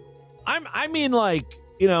video, I mean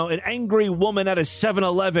an angry woman at a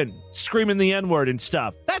 7-Eleven screaming the N-word and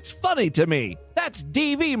stuff. That's funny to me. That's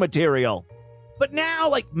DV material. But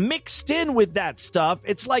now, mixed in with that stuff,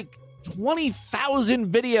 it's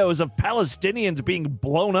 20,000 videos of Palestinians being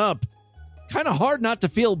blown up. Kind of hard not to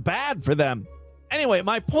feel bad for them. Anyway,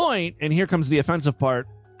 my point, and here comes the offensive part,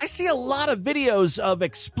 I see a lot of videos of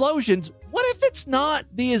explosions. What if it's not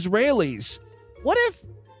the Israelis? What if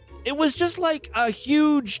it was just a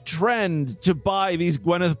huge trend to buy these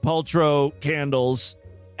Gwyneth Paltrow candles,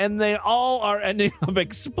 and they all are ending up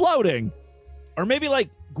exploding? Or maybe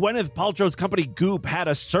Gwyneth Paltrow's company Goop had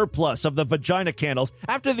a surplus of the vagina candles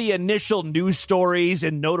after the initial news stories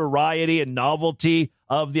and notoriety and novelty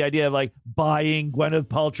of the idea of buying Gwyneth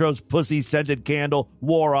Paltrow's pussy-scented candle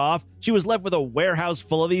wore off. She was left with a warehouse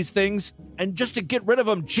full of these things, and just to get rid of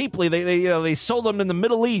them cheaply, they sold them in the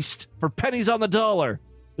Middle East for pennies on the dollar.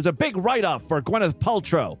 It was a big write-off for Gwyneth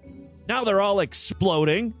Paltrow. Now they're all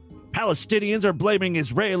exploding. Palestinians are blaming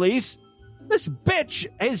Israelis. This bitch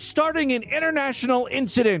is starting an international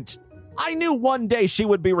incident. I knew one day she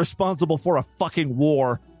would be responsible for a fucking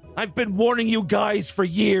war. I've been warning you guys for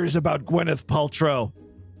years about Gwyneth Paltrow.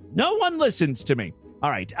 No one listens to me. All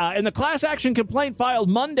right, in the class action complaint filed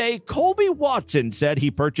Monday, Colby Watson said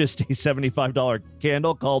he purchased a $75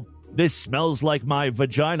 candle called This Smells Like My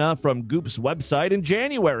Vagina from Goop's website in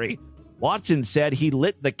January. Watson said he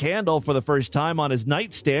lit the candle for the first time on his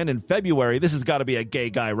nightstand in February. This has got to be a gay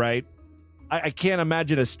guy, right? I can't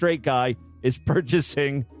imagine a straight guy is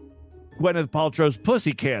purchasing Gwyneth Paltrow's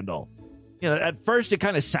pussy candle. At first it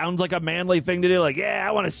kind of sounds like a manly thing to do. Like, yeah,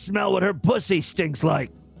 I want to smell what her pussy stinks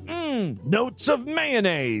like. Notes of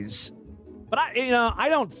mayonnaise. But I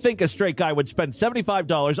don't think a straight guy would spend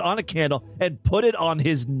 $75 on a candle and put it on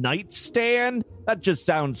his nightstand. That just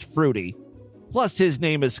sounds fruity. Plus, his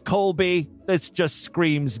name is Colby. This just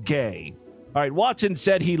screams gay. All right, Watson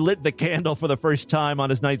said he lit the candle for the first time on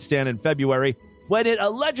his nightstand in February when it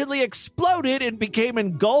allegedly exploded and became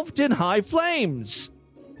engulfed in high flames.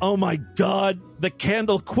 Oh my God, the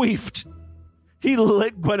candle queefed. He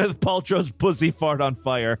lit Gwyneth Paltrow's pussy fart on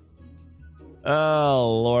fire.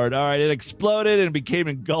 Oh, Lord. All right, it exploded and became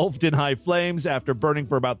engulfed in high flames after burning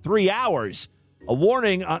for about 3 hours. A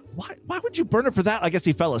warning on... Why would you burn it for that? I guess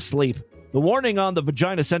he fell asleep. The warning on the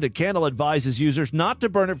vagina-scented candle advises users not to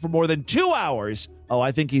burn it for more than 2 hours. Oh,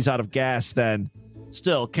 I think he's out of gas then.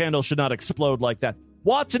 Still, candles should not explode like that.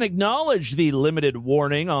 Watson acknowledged the limited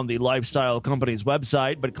warning on the lifestyle company's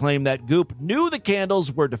website, but claimed that Goop knew the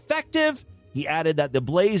candles were defective. He added that the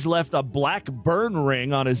blaze left a black burn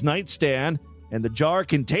ring on his nightstand, and the jar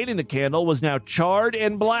containing the candle was now charred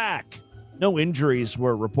and black. No injuries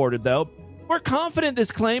were reported, though. We're confident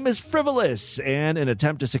this claim is frivolous and an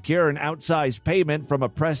attempt to secure an outsized payment from a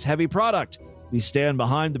press-heavy product. We stand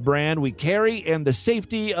behind the brand we carry and the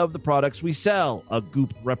safety of the products we sell, a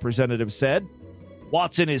Goop representative said.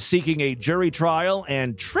 Watson is seeking a jury trial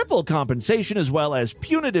and triple compensation as well as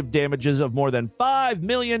punitive damages of more than $5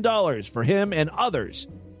 million for him and others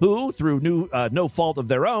who, through no fault of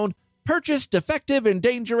their own, purchased defective and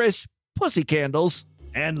dangerous pussy candles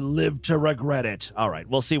and live to regret it. All right,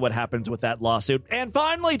 we'll see what happens with that lawsuit. And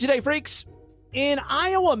finally, today, freaks, an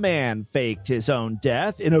Iowa man faked his own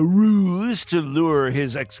death in a ruse to lure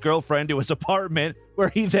his ex-girlfriend to his apartment, where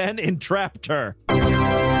he then entrapped her.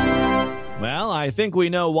 Well, I think we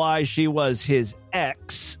know why she was his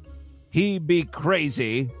ex. He'd be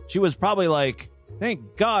crazy. She was probably like,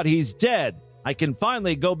 thank God he's dead. I can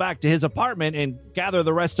finally go back to his apartment and gather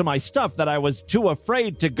the rest of my stuff that I was too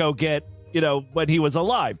afraid to go get, when he was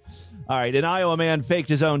alive. All right, an Iowa man faked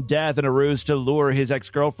his own death in a ruse to lure his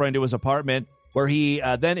ex-girlfriend to his apartment, where he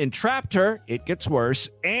then entrapped her, it gets worse,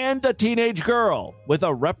 and a teenage girl with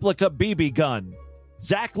a replica BB gun.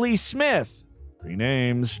 Zach Lee Smith, 3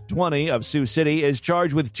 names, 20, of Sioux City, is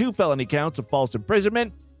charged with 2 felony counts of false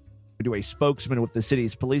imprisonment. To a spokesman with the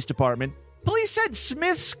city's police department, police said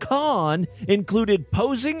Smith's con included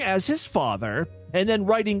posing as his father and then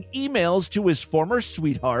writing emails to his former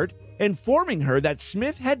sweetheart, informing her that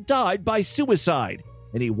Smith had died by suicide,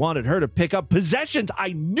 and he wanted her to pick up possessions,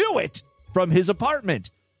 I knew it, from his apartment.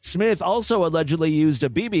 Smith also allegedly used a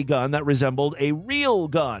BB gun that resembled a real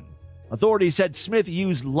gun. Authorities said Smith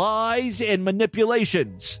used lies and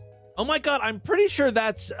manipulations. Oh my God, I'm pretty sure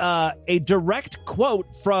that's a direct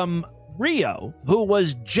quote from Rio, who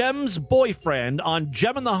was Jem's boyfriend on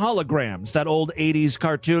Jem and the Holograms, that old 80s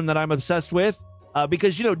cartoon that I'm obsessed with.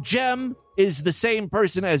 Because, Jem is the same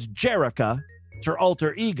person as Jerrica. It's her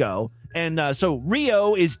alter ego. And so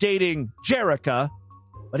Rio is dating Jerrica,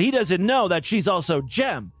 but he doesn't know that she's also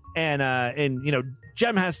Jem. And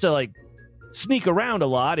Jem has to, sneak around a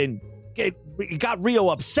lot, and it got Rio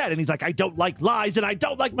upset. And he's like, I don't like lies and I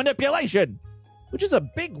don't like manipulation, which is a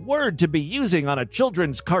big word to be using on a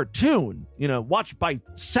children's cartoon, watched by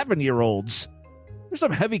 7-year-olds. There's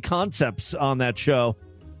some heavy concepts on that show.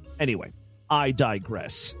 Anyway, I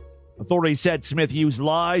digress. Authorities said Smith used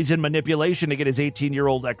lies and manipulation to get his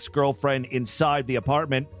 18-year-old ex-girlfriend inside the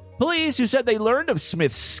apartment. Police, who said they learned of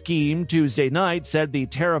Smith's scheme Tuesday night, said the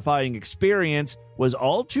terrifying experience was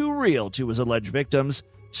all too real to his alleged victims.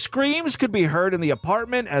 Screams could be heard in the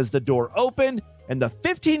apartment as the door opened, and the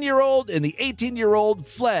 15-year-old and the 18-year-old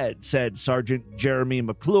fled, said Sergeant Jeremy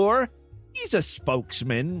McClure. He's a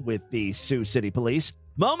spokesman with the Sioux City Police.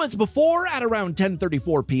 Moments before, at around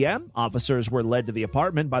 10:34 p.m., officers were led to the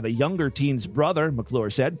apartment by the younger teen's brother, McClure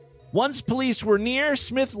said. Once police were near,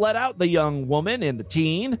 Smith let out the young woman and the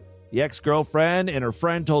teen. The ex-girlfriend and her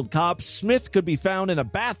friend told cops Smith could be found in a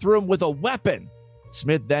bathroom with a weapon.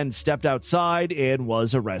 Smith then stepped outside and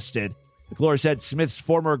was arrested. McClure said Smith's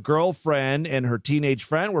former girlfriend and her teenage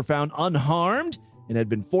friend were found unharmed and had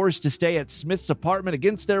been forced to stay at Smith's apartment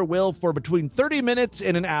against their will for between 30 minutes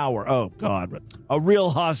and an hour. Oh, God. A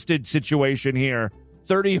real hostage situation here.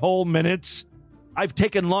 30 whole minutes. I've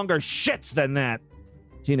taken longer shits than that.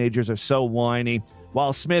 Teenagers are so whiny.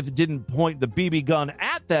 While Smith didn't point the BB gun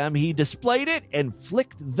at them, he displayed it and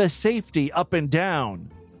flicked the safety up and down.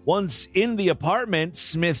 Once in the apartment,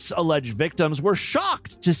 Smith's alleged victims were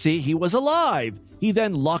shocked to see he was alive. He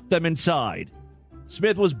then locked them inside.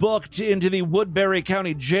 Smith was booked into the Woodbury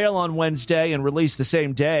County Jail on Wednesday and released the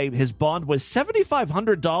same day. His bond was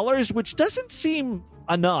 $7,500, which doesn't seem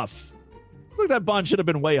enough. I think that bond should have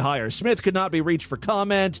been way higher. Smith could not be reached for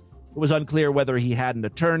comment. It was unclear whether he had an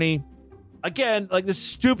attorney. Again, like, this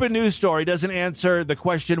stupid news story doesn't answer the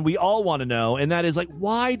question we all want to know, and that is, like,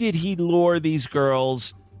 why did he lure these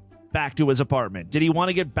girls back to his apartment? Did he want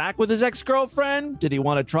to get back with his ex-girlfriend? Did he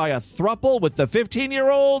want to try a throuple with the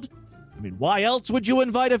 15-year-old? I mean, why else would you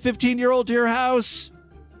invite a 15-year-old to your house?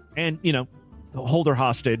 And, you know, hold her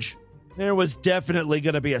hostage. There was definitely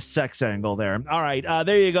going to be a sex angle there. All right,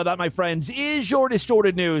 there you go. That, my friends, is your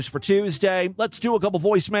Distorted News for Tuesday. Let's do a couple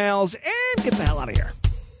voicemails and get the hell out of here.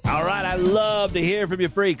 All right, I love to hear from you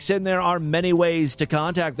freaks, and there are many ways to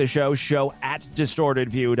contact the show at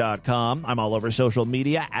distortedview.com. I'm all over social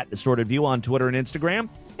media at distortedview on Twitter and Instagram,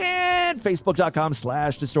 and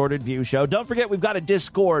facebook.com/distortedviewshow. Don't forget, we've got a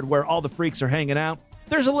Discord where all the freaks are hanging out.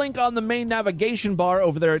 There's a link on the main navigation bar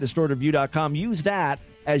over there at distortedview.com. Use that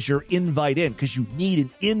as your invite in, because you need an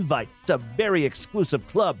invite. It's a very exclusive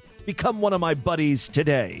club. Become one of my buddies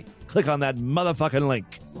today. Click on that motherfucking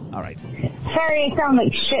link. All right. Sorry I sound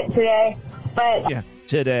like shit today, but yeah,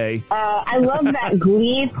 today. I love that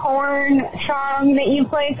Glee porn song that you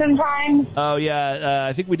play sometimes. Oh, yeah.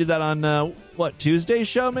 I think we did that on, Tuesday's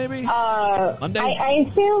show, maybe? Monday? I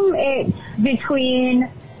assume it's between...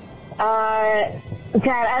 God,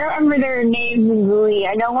 I don't remember their names in Glee.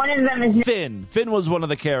 I know one of them is... Finn. Finn was one of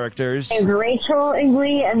the characters. Is Rachel in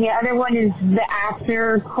Glee, and the other one is the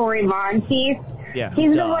actor Corey Monteith. Yeah.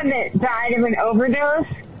 He's the one that died of an overdose.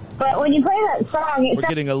 But when you play that song... We're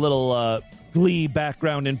getting a little Glee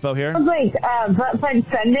background info here. It sounds like Butt Punch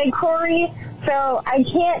Sunday Corey, so I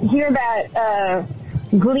can't hear that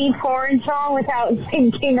Glee porn song without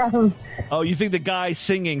thinking of... Oh, you think the guy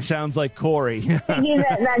singing sounds like Corey? Thinking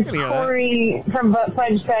that's Corey from Butt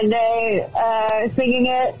Punch Sunday singing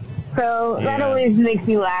it. So that always makes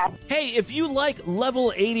me laugh. Hey, if you like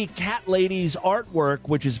Level 80 Cat Ladies artwork,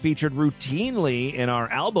 which is featured routinely in our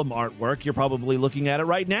album artwork, you're probably looking at it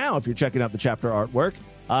right now if you're checking out the chapter artwork.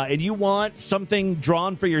 And you want something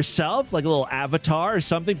drawn for yourself, like a little avatar or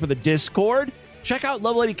something for the Discord, check out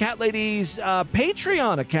Level 80 Cat Ladies'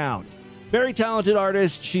 Patreon account. Very talented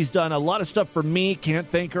artist. She's done a lot of stuff for me. Can't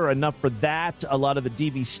thank her enough for that. A lot of the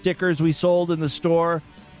DV stickers we sold in the store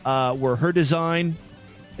were her design.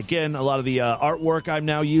 Again, a lot of the artwork I'm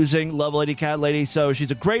now using, Level 80 Cat Lady. So she's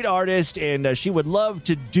a great artist, and she would love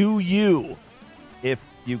to do you if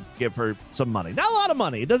you give her some money. Not a lot of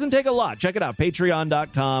money. It doesn't take a lot. Check it out,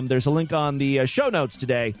 patreon.com. There's a link on the show notes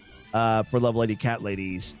today for Level 80 Cat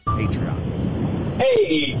Lady's Patreon.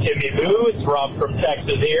 Hey, Timmy Boo, it's Rob from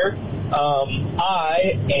Texas here.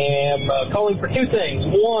 I am calling for two things.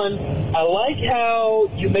 One, I like how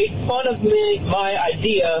you made fun of my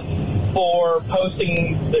idea for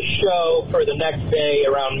posting the show for the next day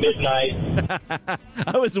around midnight.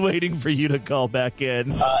 I was waiting for you to call back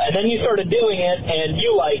in. And then you started doing it, and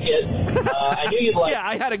you like it. I knew you'd like it. Yeah,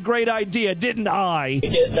 I had a great idea, didn't I? You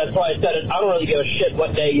did. That's why I said it. I don't really give a shit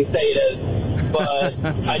what day you say it is. But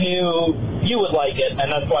I knew you would like it,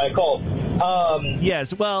 and that's why I called.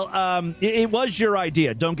 Yes, well, it was your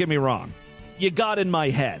idea. Don't get me wrong. You got in my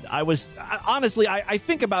head. Honestly, I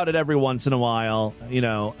think about it every once in a while,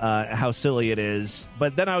 how silly it is.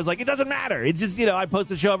 But then I was like, it doesn't matter. It's just, I post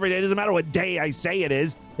the show every day. It doesn't matter what day I say it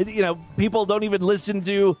is. People don't even listen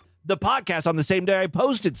to the podcast on the same day I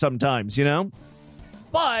post it sometimes,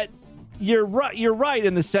 But you're right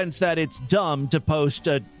in the sense that it's dumb to post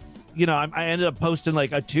I ended up posting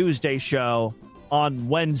like a Tuesday show on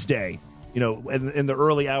Wednesday, in the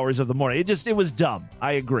early hours of the morning. It was dumb.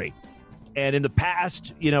 I agree. And in the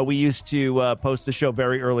past, we used to post the show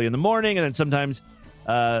very early in the morning, and then sometimes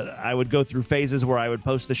I would go through phases where I would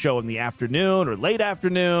post the show in the afternoon or late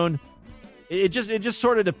afternoon. It just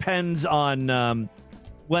sort of depends on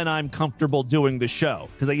when I'm comfortable doing the show,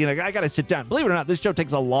 because I got to sit down. Believe it or not, this show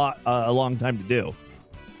takes a long time to do.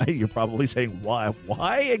 You're probably saying, why?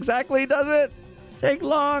 Why exactly does it take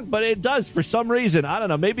long? But it does for some reason. I don't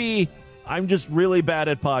know. Maybe I'm just really bad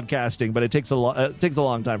at podcasting, but it takes a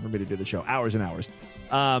long time for me to do the show, hours and hours.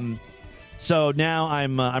 So now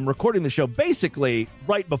I'm recording the show basically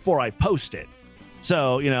right before I post it.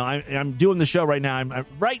 So I'm doing the show right now. I'm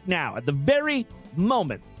right now at the very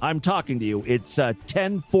moment I'm talking to you. It's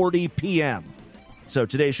 10:40 p.m. So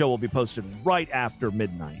today's show will be posted right after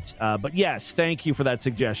midnight. But yes, thank you for that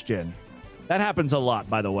suggestion. That happens a lot,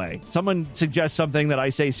 by the way. Someone suggests something that I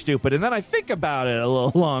say stupid, and then I think about it a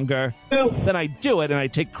little longer. Then I do it, and I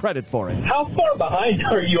take credit for it. How far behind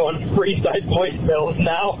are you on free side voicemails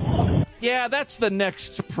now? Yeah, that's the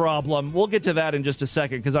next problem. We'll get to that in just a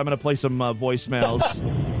second because I'm going to play some voicemails.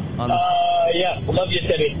 Yeah, love you,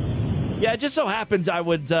 Timmy. Yeah, it just so happens I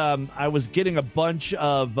was getting a bunch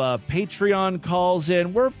of Patreon calls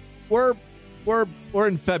in. We're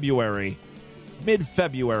in February,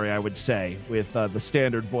 mid-February, I would say, with the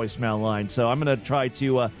standard voicemail line. So I'm going to try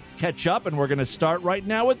to catch up, and we're going to start right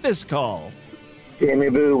now with this call.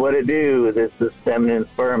 Jimmy Boo, what it do? This is Feminine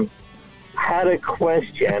Sperm. Had a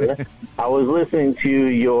question. I was listening to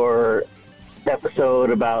your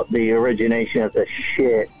episode about the origination of the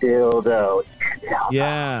shit dildo.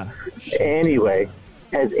 Yeah. Anyway,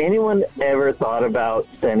 has anyone ever thought about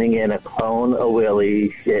sending in a clone a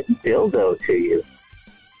Willy shit dildo to you?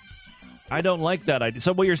 I don't like that idea.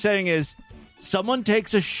 So what you're saying is someone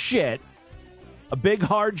takes a shit, a big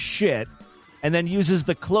hard shit, and then uses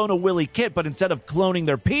the Clone a Willy kit, but instead of cloning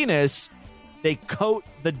their penis, they coat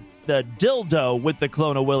the dildo with the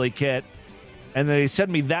Clone a Willy kit, and they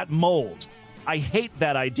send me that mold. I hate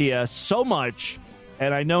that idea so much,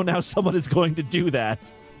 and I know now someone is going to do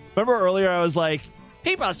that. Remember earlier I was like,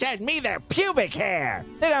 people send me their pubic hair.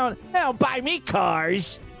 They don't buy me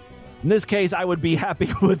cars. In this case, I would be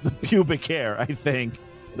happy with the pubic hair, I think.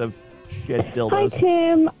 The shit dildos. Hi,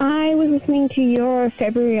 Tim. I was listening to your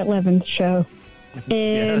February 11th show,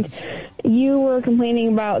 and Yes. you were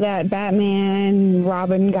complaining about that Batman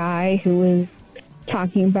Robin guy who was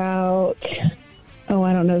talking about,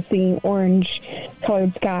 seeing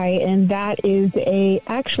orange-colored sky, and that is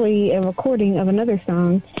actually a recording of another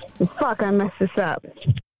song. Fuck, I messed this up.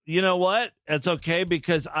 You know what? That's okay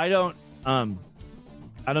because I don't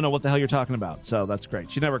know what the hell you're talking about, so that's great.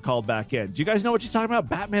 She never called back in. Do you guys know what she's talking about?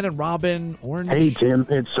 Batman and Robin, Orange? Hey, Tim,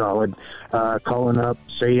 it's Solid. Calling up,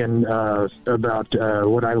 saying about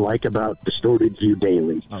what I like about Distorted View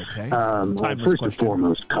Daily. Okay. First and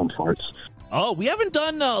foremost, comforts. Oh, we haven't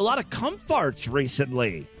done a lot of comforts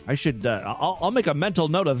recently. I should, I'll make a mental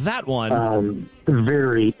note of that one.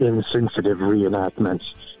 Very insensitive reenactments.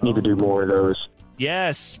 Need to do more of those.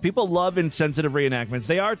 Yes, people love insensitive reenactments.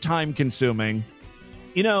 They are time-consuming.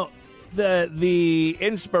 You know, the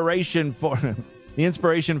inspiration for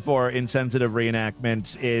insensitive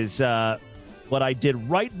reenactments is what I did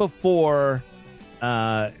right before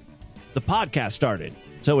the podcast started.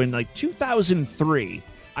 So in like 2003,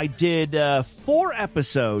 I did 4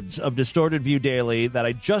 episodes of Distorted View Daily that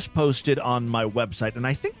I just posted on my website, and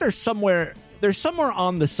I think they're somewhere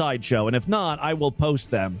on the sideshow, and if not, I will post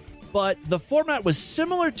them. But the format was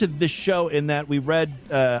similar to this show in that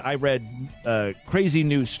I read crazy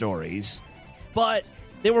news stories, but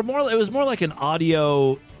it was more like an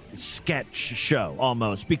audio sketch show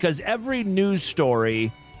almost, because every news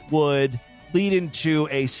story would lead into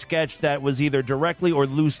a sketch that was either directly or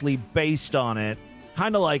loosely based on it,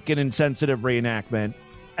 kind of like an insensitive reenactment.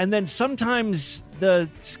 And then sometimes the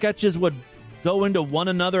sketches would go into one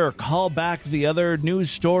another or call back the other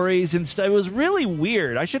news stories and stuff. It was really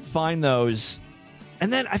weird. I should find those.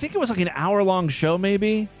 And then I think it was like an hour-long show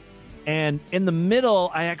maybe. And in the middle,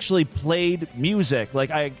 I actually played music.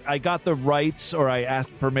 Like I got the rights, or I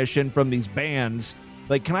asked permission from these bands.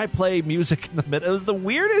 Like, can I play music in the middle? It was the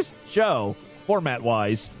weirdest show,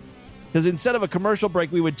 format-wise. Because instead of a commercial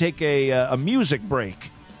break, we would take a music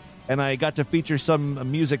break. And I got to feature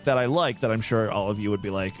some music that I like that I'm sure all of you would be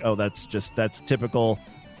like, oh, that's typical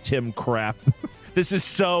Tim crap. This is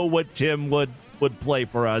so what Tim would play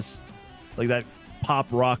for us. Like that pop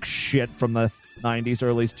rock shit from the 90s,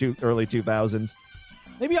 early 2000s.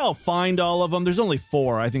 Maybe I'll find all of them. There's only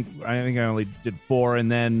 4. I think I only did 4,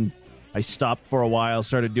 and then I stopped for a while,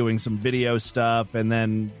 started doing some video stuff, and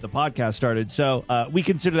then the podcast started. So we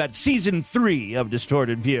consider that season 3 of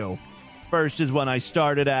Distorted View. First is when I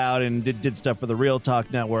started out and did stuff for the Real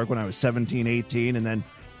Talk Network when I was 17, 18, and then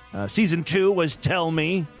season 2 was Tell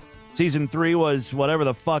Me. Season 3 was whatever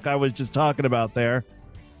the fuck I was just talking about there,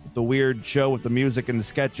 the weird show with the music and the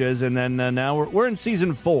sketches, and then now we're in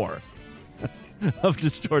season 4 of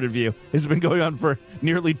Distorted View. It's been going on for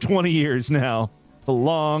nearly 20 years now. It's a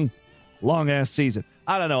long ass season.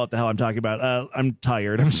 I don't know what the hell I'm talking about. I'm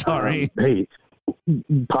tired. I'm sorry. Hey,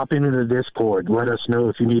 pop into the Discord. Let us know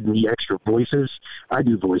if you need any extra voices. I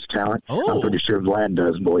do voice talent. Oh. I'm pretty sure Vlad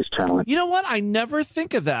does voice talent. You know what? I never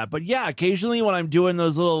think of that. But yeah, occasionally when I'm doing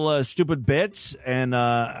those little stupid bits and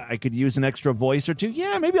I could use an extra voice or two,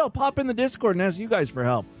 yeah, maybe I'll pop in the Discord and ask you guys for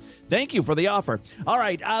help. Thank you for the offer. All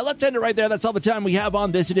right, let's end it right there. That's all the time we have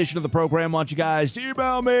on this edition of the program. Want you guys to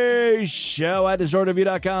email me,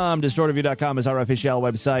 show@distortedview.com. Distortedview.com is our official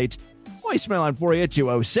website. Voicemail on for you,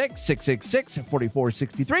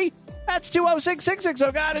 206-666-4463. That's 206-66.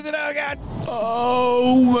 Oh, God, is it? Oh, God.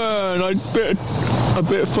 Oh, man, I I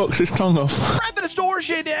bit Fox's tongue off. Brad the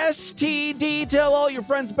Distortion, STD. Tell all your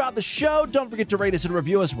friends about the show. Don't forget to rate us and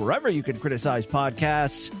review us wherever you can criticize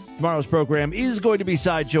podcasts. Tomorrow's program is going to be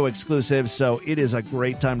Sideshow exclusive, so it is a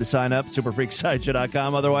great time to sign up.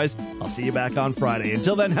 Superfreaksideshow.com. Otherwise, I'll see you back on Friday.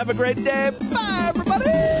 Until then, have a great day. Bye,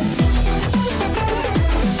 everybody.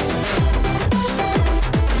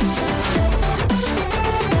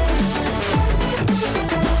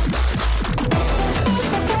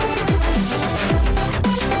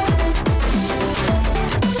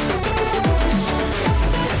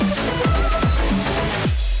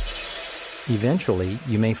 Eventually,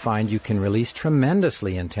 you may find you can release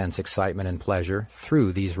tremendously intense excitement and pleasure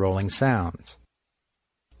through these rolling sounds.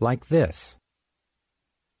 Like this.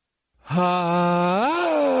 Ha!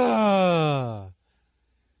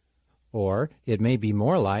 Or it may be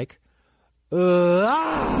more like This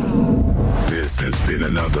has been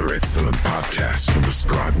another excellent podcast from the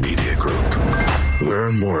Scribe Media Group.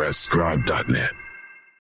 Learn more at scribe.net.